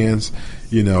your hands.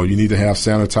 You need to have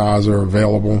sanitizer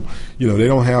available. They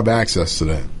don't have access to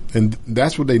that. And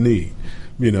that's what they need.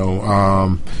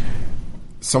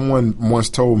 Someone once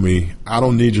told me, I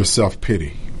don't need your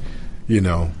self-pity.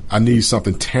 I need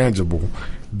something tangible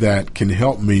that can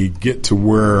help me get to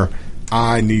where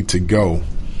I need to go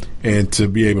and to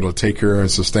be able to take care and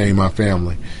sustain my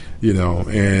family,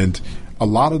 and a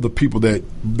lot of the people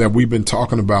that we've been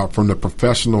talking about from the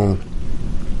professional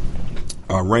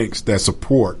ranks that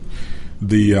support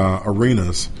the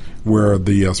arenas where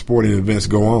the sporting events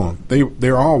go on,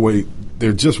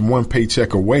 they're just one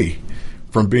paycheck away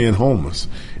from being homeless.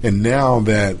 And now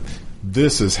that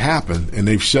this has happened and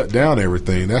they've shut down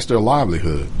everything, that's their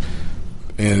livelihood.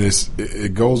 And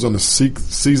it goes on a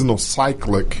seasonal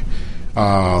cyclic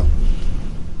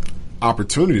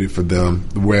opportunity for them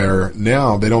where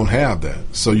now they don't have that.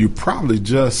 So you probably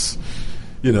just,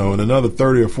 in another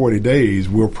 30 or 40 days,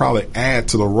 we'll probably add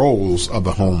to the rolls of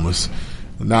the homeless,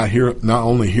 not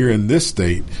only here in this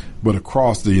state, but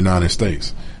across the United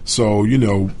States. So,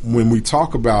 when we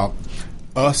talk about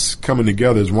us coming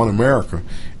together as one America,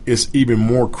 it's even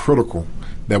more critical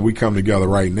that we come together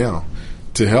right now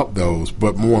to help those,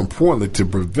 but more importantly, to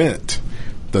prevent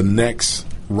the next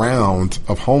round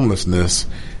of homelessness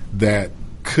that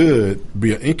could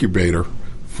be an incubator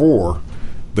for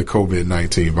the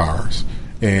COVID-19 virus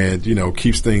and,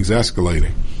 keeps things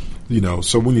escalating.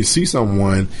 So when you see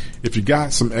someone, if you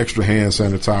got some extra hand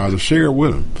sanitizer, share it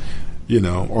with them,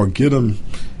 or get them,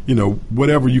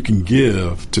 whatever you can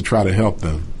give to try to help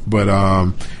them. But,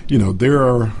 there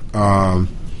are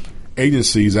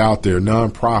agencies out there,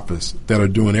 nonprofits, that are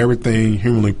doing everything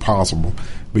humanly possible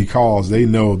because they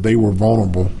know they were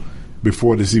vulnerable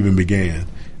before this even began.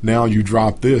 Now you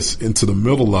drop this into the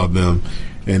middle of them,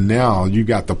 and now you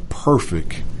got the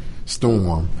perfect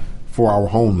storm for our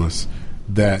homeless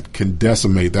that can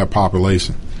decimate that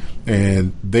population.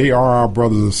 And they are our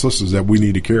brothers and sisters that we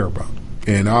need to care about.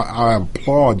 And I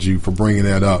applaud you for bringing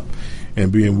that up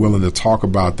and being willing to talk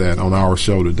about that on our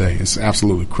show today. It's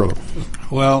absolutely critical.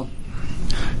 Well,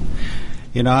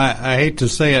 I hate to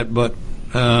say it, but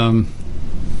I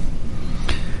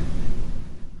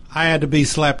had to be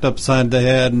slapped upside the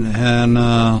head, and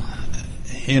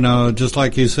just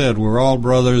like you said, we're all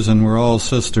brothers and we're all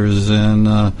sisters, and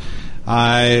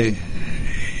I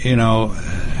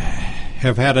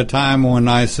have had a time when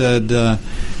I said,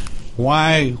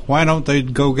 why don't they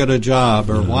go get a job,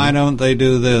 or why don't they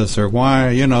do this, or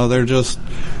why, they're just,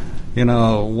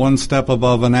 one step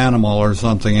above an animal or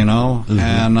something,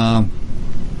 and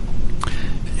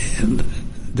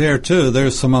there too,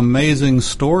 there's some amazing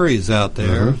stories out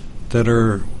there that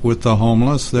are with the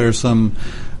homeless. There's some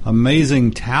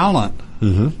amazing talent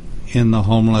in the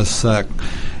homeless sect,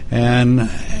 and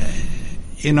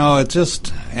it's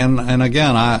just, and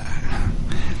again, I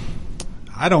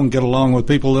don't get along with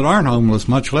people that aren't homeless,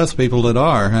 much less people that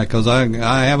are, because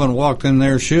I haven't walked in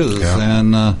their shoes,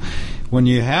 and when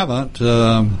you haven't,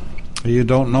 you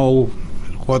don't know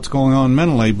what's going on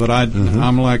mentally. But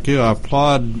I'm like you. I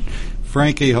applaud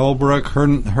Frankie Holbrook.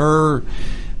 Her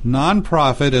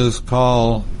nonprofit is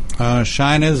called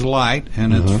Shine His Light,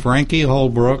 and it's Frankie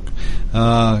Holbrook,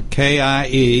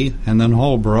 KIE, and then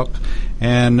Holbrook.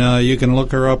 And you can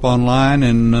look her up online,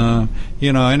 and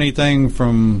anything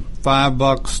from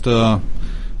 $5 to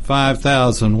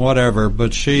 $5,000, whatever.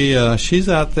 But she's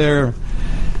out there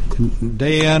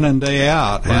day in and day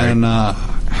out, and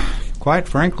quite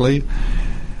frankly,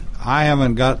 I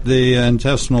haven't got the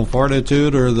intestinal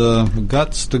fortitude or the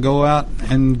guts to go out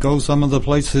and go some of the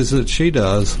places that she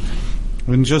does.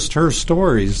 And just her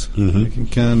stories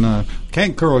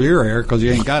can't curl your hair because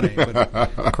you ain't got any,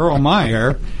 but curl my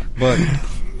hair. But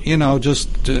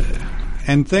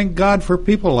and thank God for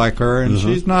people like her. And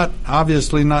she's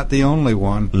obviously not the only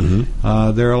one.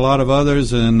 There are a lot of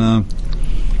others, and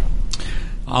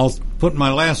I'll put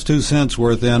my last 2 cents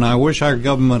worth in. I wish our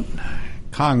government,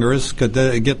 Congress, could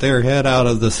get their head out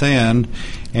of the sand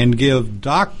and give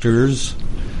doctors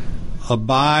a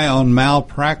buy on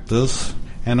malpractice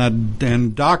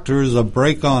and doctors a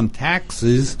break on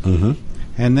taxes,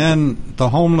 and then the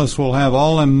homeless will have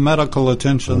all the medical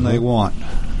attention they want.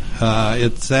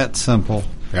 It's that simple.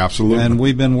 Absolutely. And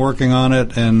we've been working on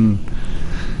it, and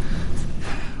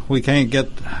we can't get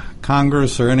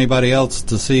Congress or anybody else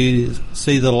to see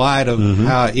the light of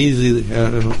how easy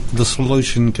the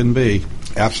solution can be.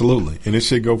 Absolutely. And it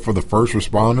should go for the first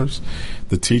responders,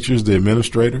 the teachers, the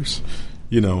administrators,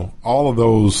 all of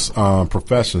those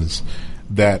professions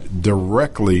that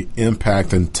directly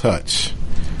impact and touch,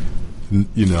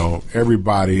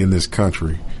 everybody in this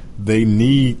country. They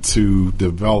need to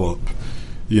develop,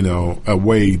 a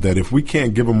way that if we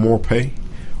can't give them more pay,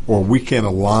 or we can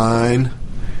align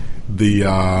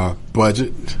the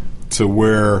budget to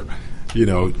where,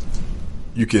 you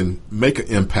can make an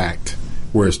impact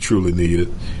where it's truly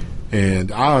needed.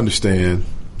 And I understand,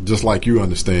 just like you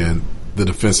understand, the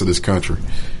defense of this country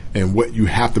and what you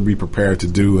have to be prepared to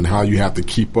do and how you have to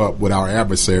keep up with our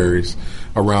adversaries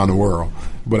around the world.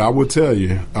 But I would tell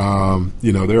you,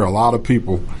 there are a lot of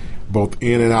people, both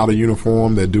in and out of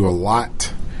uniform, that do a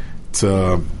lot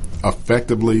to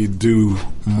effectively do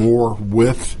more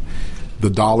with the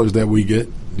dollars that we get,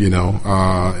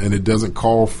 and it doesn't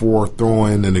call for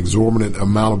throwing an exorbitant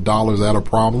amount of dollars at a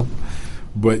problem.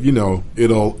 But, it'll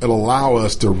allow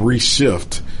us to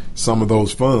reshift some of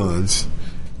those funds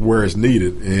where it's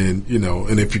needed. And,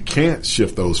 and if you can't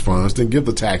shift those funds, then give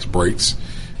the tax breaks,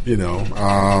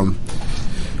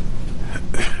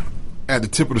 at the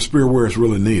tip of the spear where it's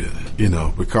really needed,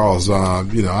 because,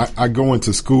 I go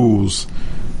into schools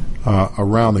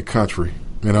around the country,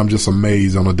 and I'm just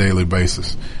amazed on a daily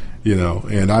basis,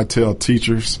 and I tell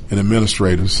teachers and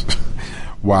administrators,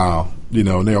 wow,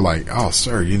 and they're like, oh,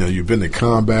 sir, you've been to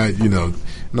combat, and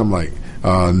I'm like,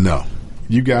 no.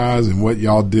 You guys and what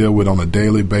y'all deal with on a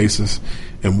daily basis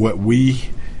and what we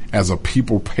as a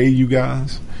people pay you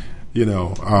guys, you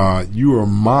are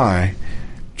my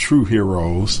true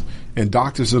heroes. And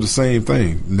doctors are the same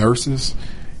thing. Nurses,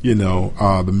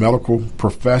 the medical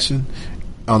profession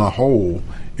on a whole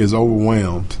is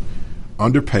overwhelmed,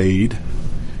 underpaid,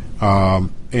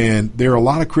 and there are a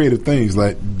lot of creative things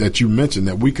that you mentioned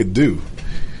that we could do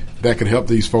that could help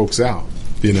these folks out,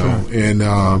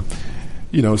 and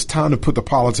it's time to put the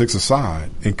politics aside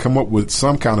and come up with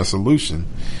some kind of solution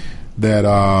that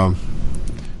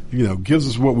gives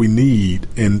us what we need,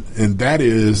 and that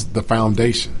is the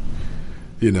foundation.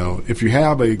 You know, if you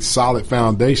have a solid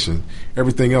foundation,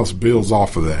 everything else builds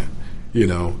off of that, you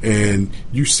know, and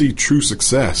you see true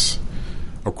success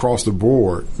across the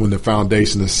board when the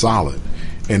foundation is solid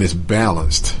and it's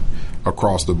balanced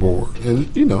across the board.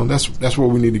 And, you know, that's what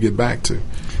we need to get back to.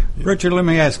 Richard, let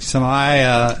me ask you something.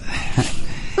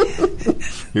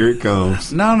 Here it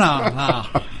comes. No,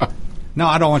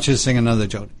 I don't want you to sing another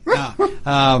joke.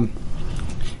 Now,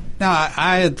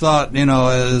 I had thought, you know,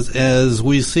 as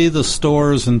we see the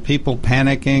stores and people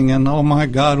panicking and, oh, my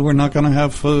God, we're not going to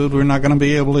have food, we're not going to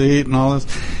be able to eat and all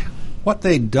this. What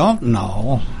they don't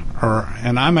know,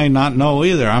 and I may not know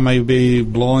either, I may be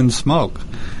blowing smoke,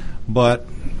 but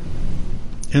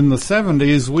in the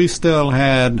 70s, we still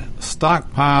had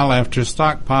stockpile after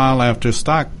stockpile after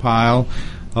stockpile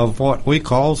of what we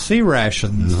call sea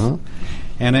rations. Mm-hmm.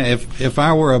 And if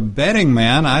I were a betting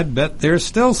man, I'd bet there's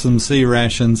still some sea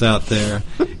rations out there.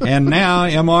 And now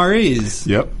MREs.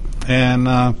 Yep. And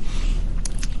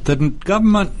the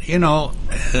government, you know,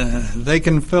 they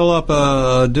can fill up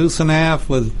a deuce and a half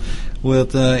with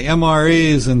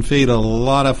MREs and feed a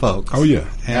lot of folks. Oh yeah,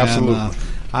 and, absolutely.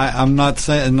 I'm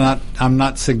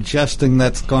not suggesting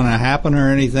that's going to happen or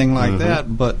anything like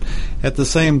that. But at the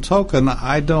same token,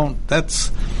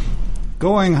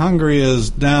 going hungry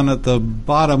is down at the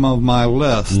bottom of my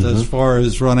list as far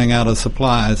as running out of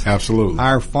supplies. Absolutely.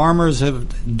 Our farmers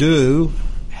do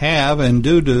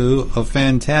a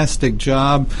fantastic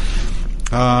job.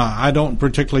 I don't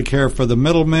particularly care for the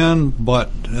middlemen,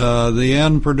 but the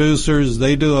end producers,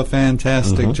 they do a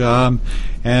fantastic job.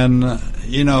 And,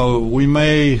 you know,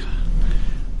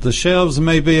 the shelves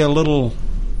may be a little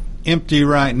empty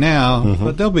right now,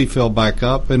 but they'll be filled back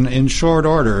up in short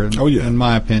order, in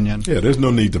my opinion. Yeah, there's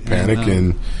no need to panic,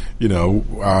 and you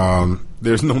know,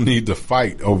 there's no need to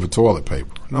fight over toilet paper.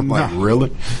 And I'm like,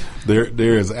 really?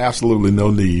 There is absolutely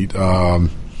no need.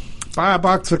 Buy a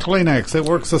box of Kleenex. It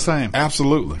works the same.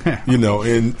 Absolutely. You know,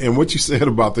 and what you said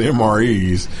about the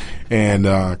MREs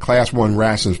and Class 1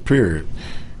 rations, period,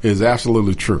 is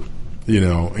absolutely true. You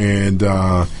know, and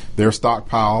there are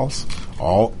stockpiles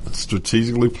all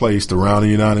strategically placed around the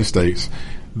United States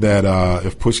that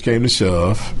if push came to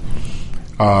shove,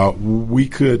 we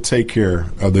could take care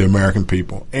of the American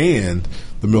people and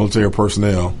the military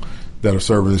personnel that are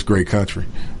serving this great country,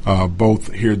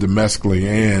 both here domestically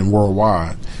and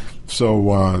worldwide.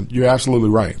 So you're absolutely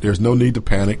right. There's no need to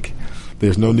panic.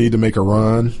 There's no need to make a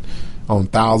run on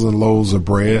 1,000 loaves of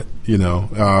bread. You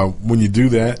know, when you do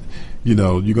that, you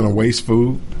know, you're going to waste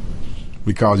food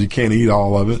because you can't eat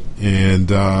all of it. And,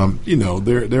 you know,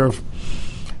 there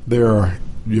are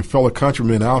your fellow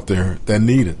countrymen out there that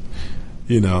need it,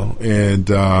 you know. And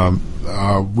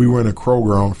we were in a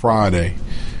Kroger on Friday,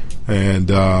 and,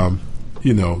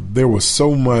 you know, there was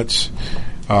so much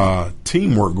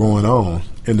teamwork going on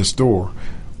in the store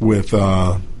with,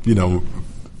 you know,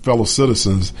 fellow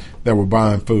citizens that were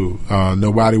buying food.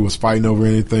 Nobody was fighting over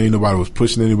anything. Nobody was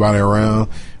pushing anybody around.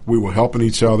 We were helping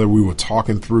each other. We were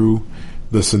talking through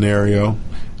the scenario.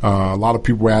 A lot of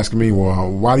people were asking me, well,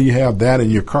 why do you have that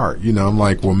in your cart? You know, I'm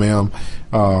like, well, ma'am,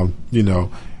 you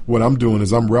know, what I'm doing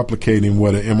is I'm replicating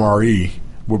what an MRE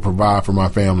would provide for my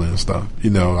family and stuff.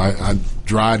 You know, I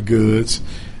dried goods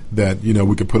that, you know,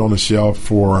 we could put on the shelf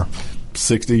for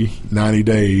 60, 90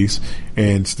 days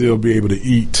and still be able to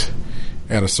eat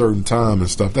at a certain time and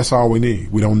stuff. That's all we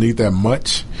need. We don't need that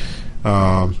much,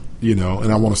 you know,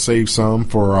 and I want to save some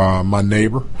for my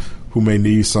neighbor who may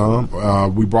need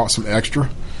some. We brought some extra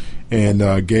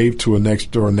and gave to a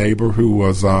next door neighbor who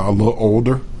was a little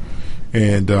older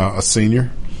and a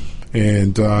senior.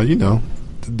 And, you know,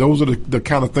 those are the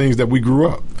kind of things that we grew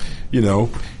up, you know,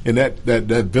 in that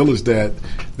village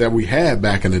that we had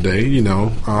back in the day. You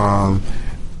know,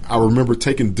 I remember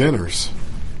taking dinners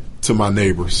to my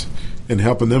neighbors and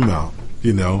helping them out,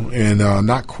 you know, and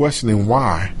not questioning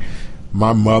why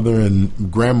my mother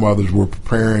and grandmothers were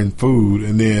preparing food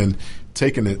and then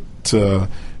taking it to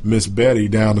Miss Betty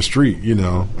down the street, you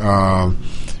know,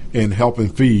 and helping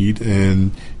feed.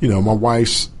 And, you know, my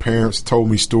wife's parents told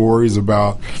me stories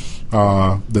about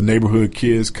the neighborhood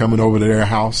kids coming over to their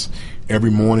house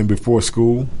every morning before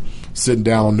school, sitting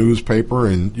down on newspaper,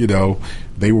 and, you know,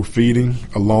 they were feeding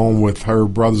along with her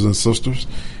brothers and sisters.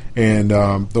 And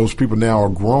those people now are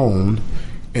grown,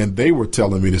 and they were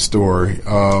telling me the story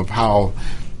of how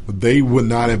they would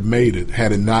not have made it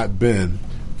had it not been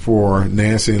for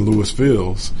Nancy and Louis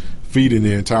Fields feeding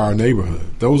the entire neighborhood.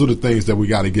 Those are the things that we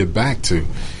got to get back to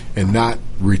and not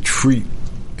retreat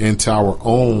into our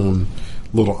own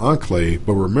little enclave.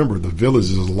 But remember, the village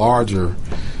is larger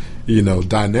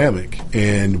dynamic,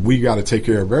 and we got to take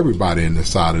care of everybody in the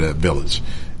side of that village.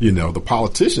 The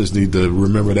politicians need to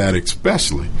remember that,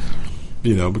 especially,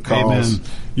 because,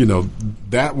 Amen.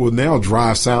 That will now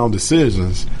drive sound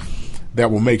decisions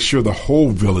that will make sure the whole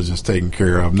village is taken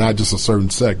care of, not just a certain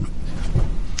segment.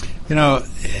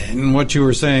 And what you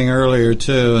were saying earlier,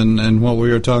 too, and what we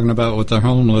were talking about with the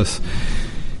homeless,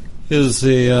 is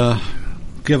the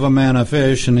give a man a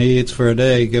fish and he eats for a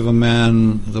day, give a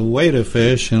man the weight of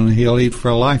fish and he'll eat for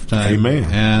a lifetime. Amen.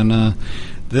 And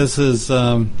this is,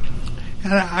 and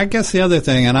I guess the other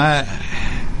thing, and I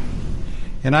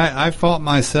fault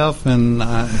myself, and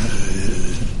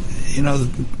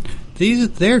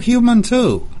they're human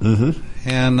too. Mm-hmm.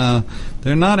 And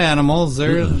they're not animals;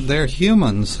 they're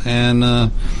humans,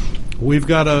 and we've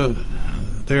got to.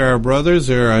 They're our brothers,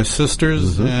 they're our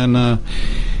sisters, and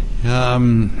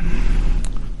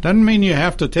doesn't mean you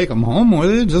have to take them home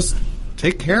with you. Just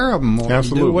take care of them. Or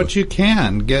Absolutely. do what you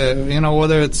can. Get,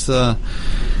 whether it's a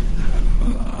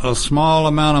small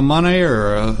amount of money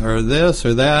or this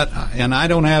or that. And I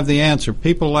don't have the answer.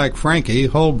 People like Frankie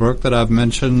Holbrook that I've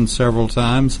mentioned several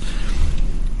times.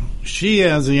 She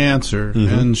has the answer,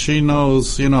 and she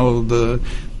knows, the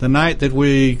night that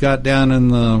we got down in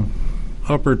the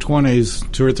upper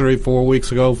 20s 2 or 3, 4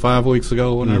 weeks ago, 5 weeks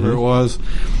ago, whenever it was,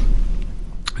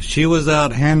 she was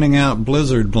out handing out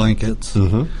blizzard blankets.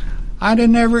 I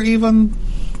didn't ever even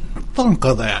think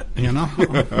of that, and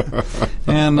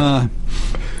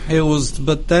it was,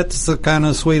 but that's the kind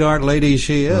of sweetheart lady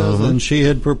she is, and she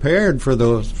had prepared for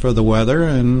the weather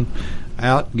and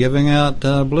out giving out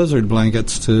blizzard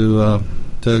blankets to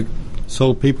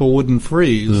so people wouldn't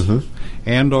freeze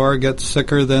and or get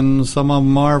sicker than some of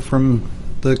them are from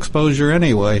the exposure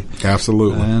anyway.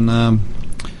 Absolutely. And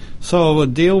so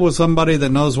deal with somebody that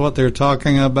knows what they're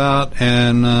talking about,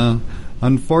 and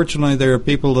unfortunately there are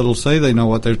people that'll say they know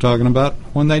what they're talking about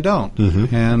when they don't.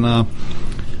 And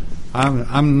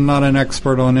I'm not an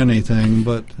expert on anything,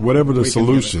 but whatever the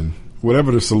solution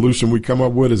we come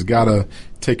up with has got to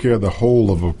take care of the whole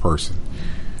of a person.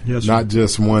 Yes, not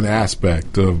just one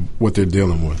aspect of what they're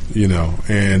dealing with,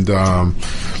 And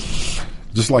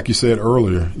just like you said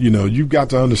earlier, you've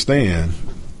got to understand,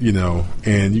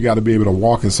 and you got to be able to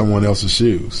walk in someone else's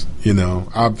shoes.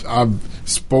 I've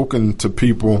spoken to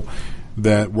people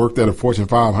that worked at a Fortune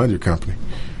 500 company,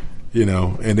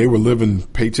 and they were living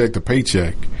paycheck to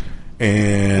paycheck.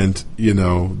 And,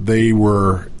 they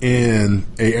were in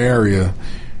an area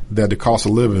that the cost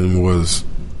of living was,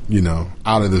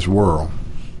 out of this world.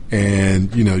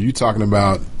 And, you're talking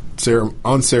about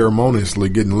unceremoniously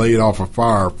getting laid off of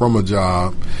fire from a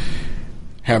job,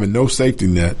 having no safety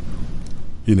net,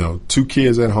 2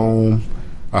 kids at home,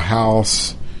 a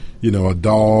house, a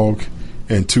dog,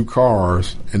 and 2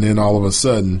 cars. And then all of a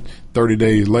sudden, 30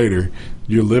 days later,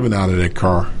 you're living out of that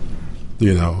car.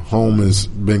 Home has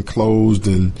been closed,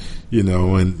 and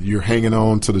and you're hanging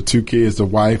on to the 2 kids, the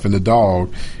wife and the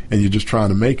dog, and you're just trying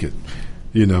to make it,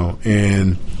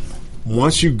 and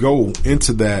once you go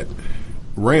into that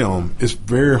realm, it's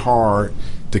very hard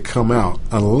to come out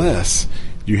unless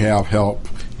you have help.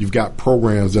 You've got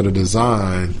programs that are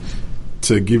designed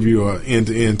to give you an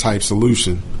end-to-end type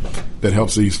solution that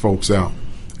helps these folks out.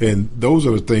 And those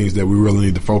are the things that we really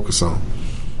need to focus on.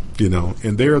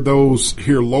 And there are those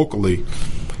here locally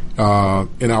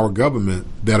in our government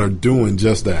that are doing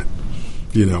just that.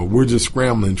 We're just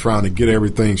scrambling, trying to get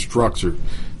everything structured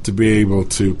to be able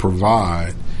to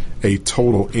provide a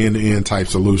total end-to-end type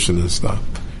solution and stuff.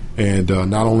 And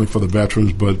not only for the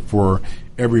veterans, but for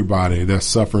everybody that's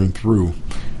suffering through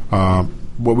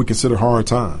what we consider hard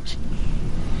times.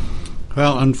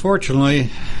 Well, unfortunately,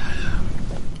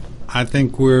 I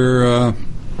think we're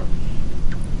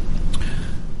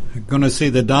going to see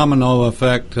the domino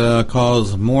effect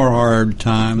cause more hard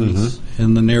times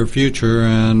in the near future,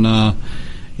 and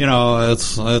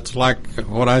it's like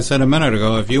what I said a minute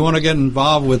ago. If you want to get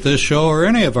involved with this show or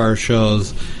any of our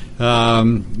shows,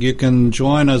 you can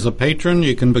join as a patron.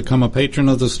 You can become a patron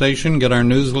of the station, get our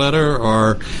newsletter,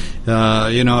 or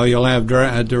you'll have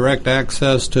direct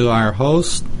access to our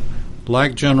host,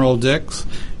 like General Dix,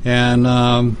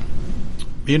 and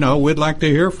we'd like to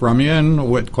hear from you,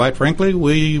 and quite frankly,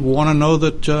 we want to know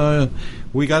that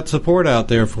we got support out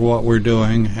there for what we're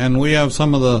doing. And we have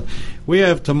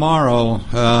tomorrow,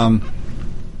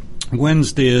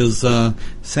 Wednesday is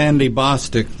Sandy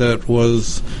Bostic, that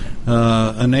was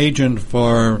an agent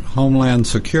for Homeland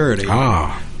Security.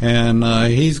 And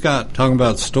he's got, talking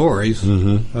about stories,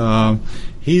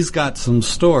 he's got some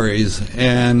stories.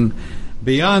 And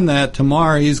beyond that,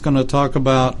 tomorrow he's going to talk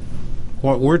about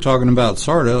what we're talking about,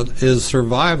 sort of, is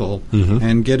survival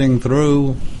and getting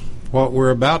through what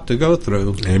we're about to go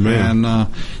through. Amen. And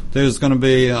there's going to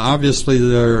be,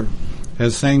 obviously,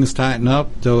 as things tighten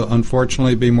up, there'll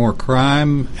unfortunately be more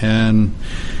crime, and,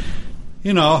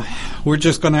 we're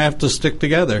just going to have to stick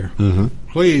together. Mm-hmm.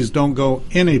 Please don't go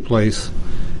any place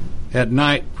at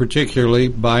night, particularly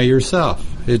by yourself.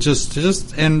 It just,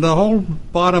 and the whole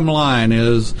bottom line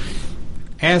is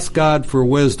ask God for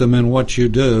wisdom in what you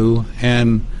do,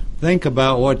 and think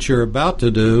about what you're about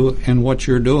to do and what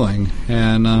you're doing,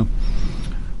 and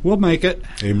we'll make it.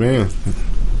 Amen.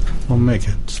 We'll make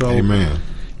it. So, Amen.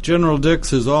 General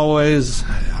Dix, as always,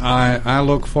 I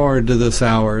look forward to this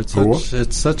hour.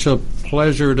 It's such a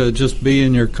pleasure to just be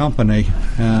in your company.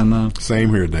 And same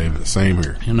here, David. Same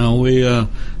here. We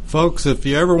folks, if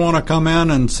you ever want to come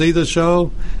in and see the show,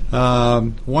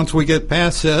 once we get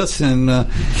past this, and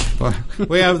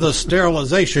we have the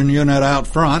sterilization unit out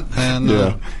front, and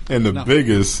and the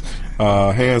biggest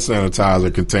hand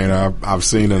sanitizer container I've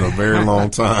seen in a very long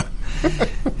time.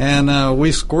 And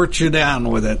we squirt you down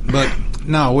with it. But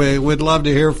no, we'd love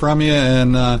to hear from you,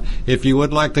 and if you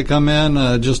would like to come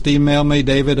in, just email me,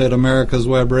 David at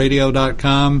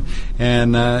americaswebradio.com,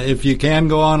 and if you can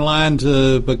go online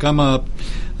to become a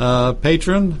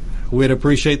patron, we'd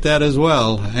appreciate that as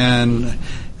well. And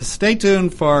stay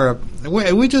tuned for,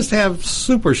 we just have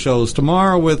super shows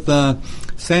tomorrow with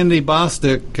Sandy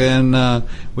Bostic, and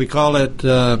we call it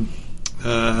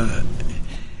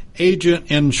Agent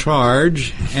in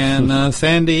Charge, and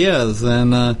Sandy is,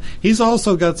 and he's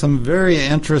also got some very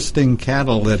interesting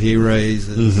cattle that he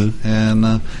raises, mm-hmm.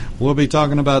 and we'll be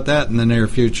talking about that in the near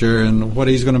future and what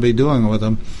he's going to be doing with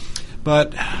them.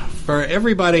 But for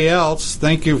everybody else,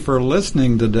 thank you for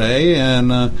listening today,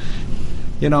 and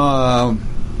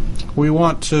we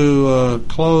want to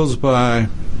close by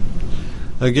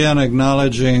again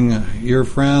acknowledging your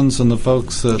friends and the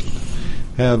folks that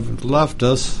have left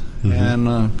us. Mm-hmm.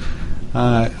 And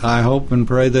I hope and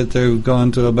pray that they've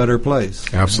gone to a better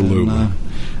place. Absolutely. And,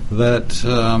 that,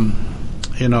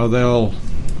 they'll,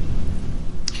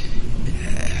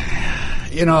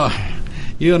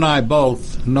 you and I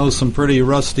both know some pretty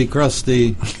rusty,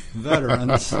 crusty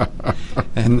veterans.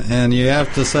 and you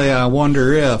have to say, I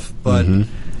wonder if, but mm-hmm.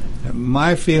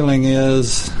 my feeling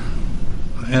is,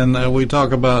 and we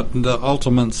talk about the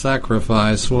ultimate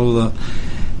sacrifice,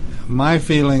 my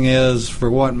feeling is, for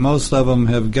what most of them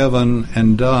have given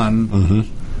and done, mm-hmm.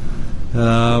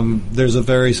 There's a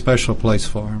very special place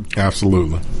for them.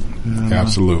 Absolutely.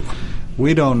 Absolutely.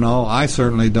 We don't know. I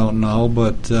certainly don't know,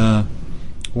 but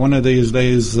one of these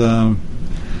days, if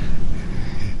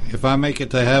I make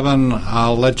it to heaven,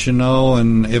 I'll let you know,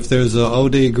 and if there's a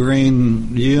OD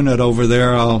Green unit over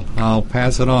there, I'll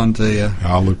pass it on to you.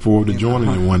 I'll look forward to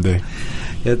joining you one day.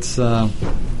 It's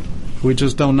we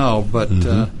just don't know, but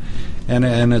mm-hmm.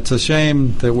 And it's a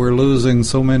shame that we're losing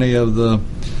so many of the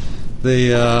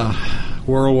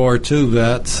World War II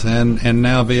vets and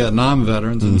now Vietnam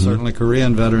veterans, and mm-hmm. certainly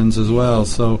Korean veterans as well.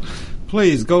 So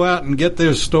please go out and get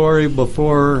their story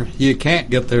before you can't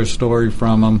get their story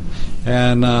from them.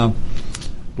 And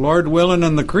Lord willing,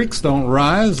 and the creeks don't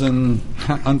rise, and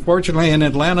unfortunately in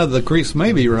Atlanta the creeks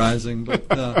may be rising,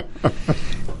 but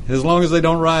as long as they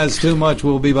don't rise too much,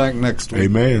 we'll be back next week.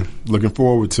 Amen. Looking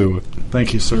forward to it.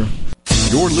 Thank you, sir.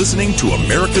 You're listening to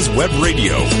America's Web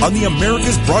Radio on the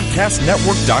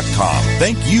AmericasBroadcastNetwork.com.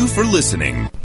 Thank you for listening.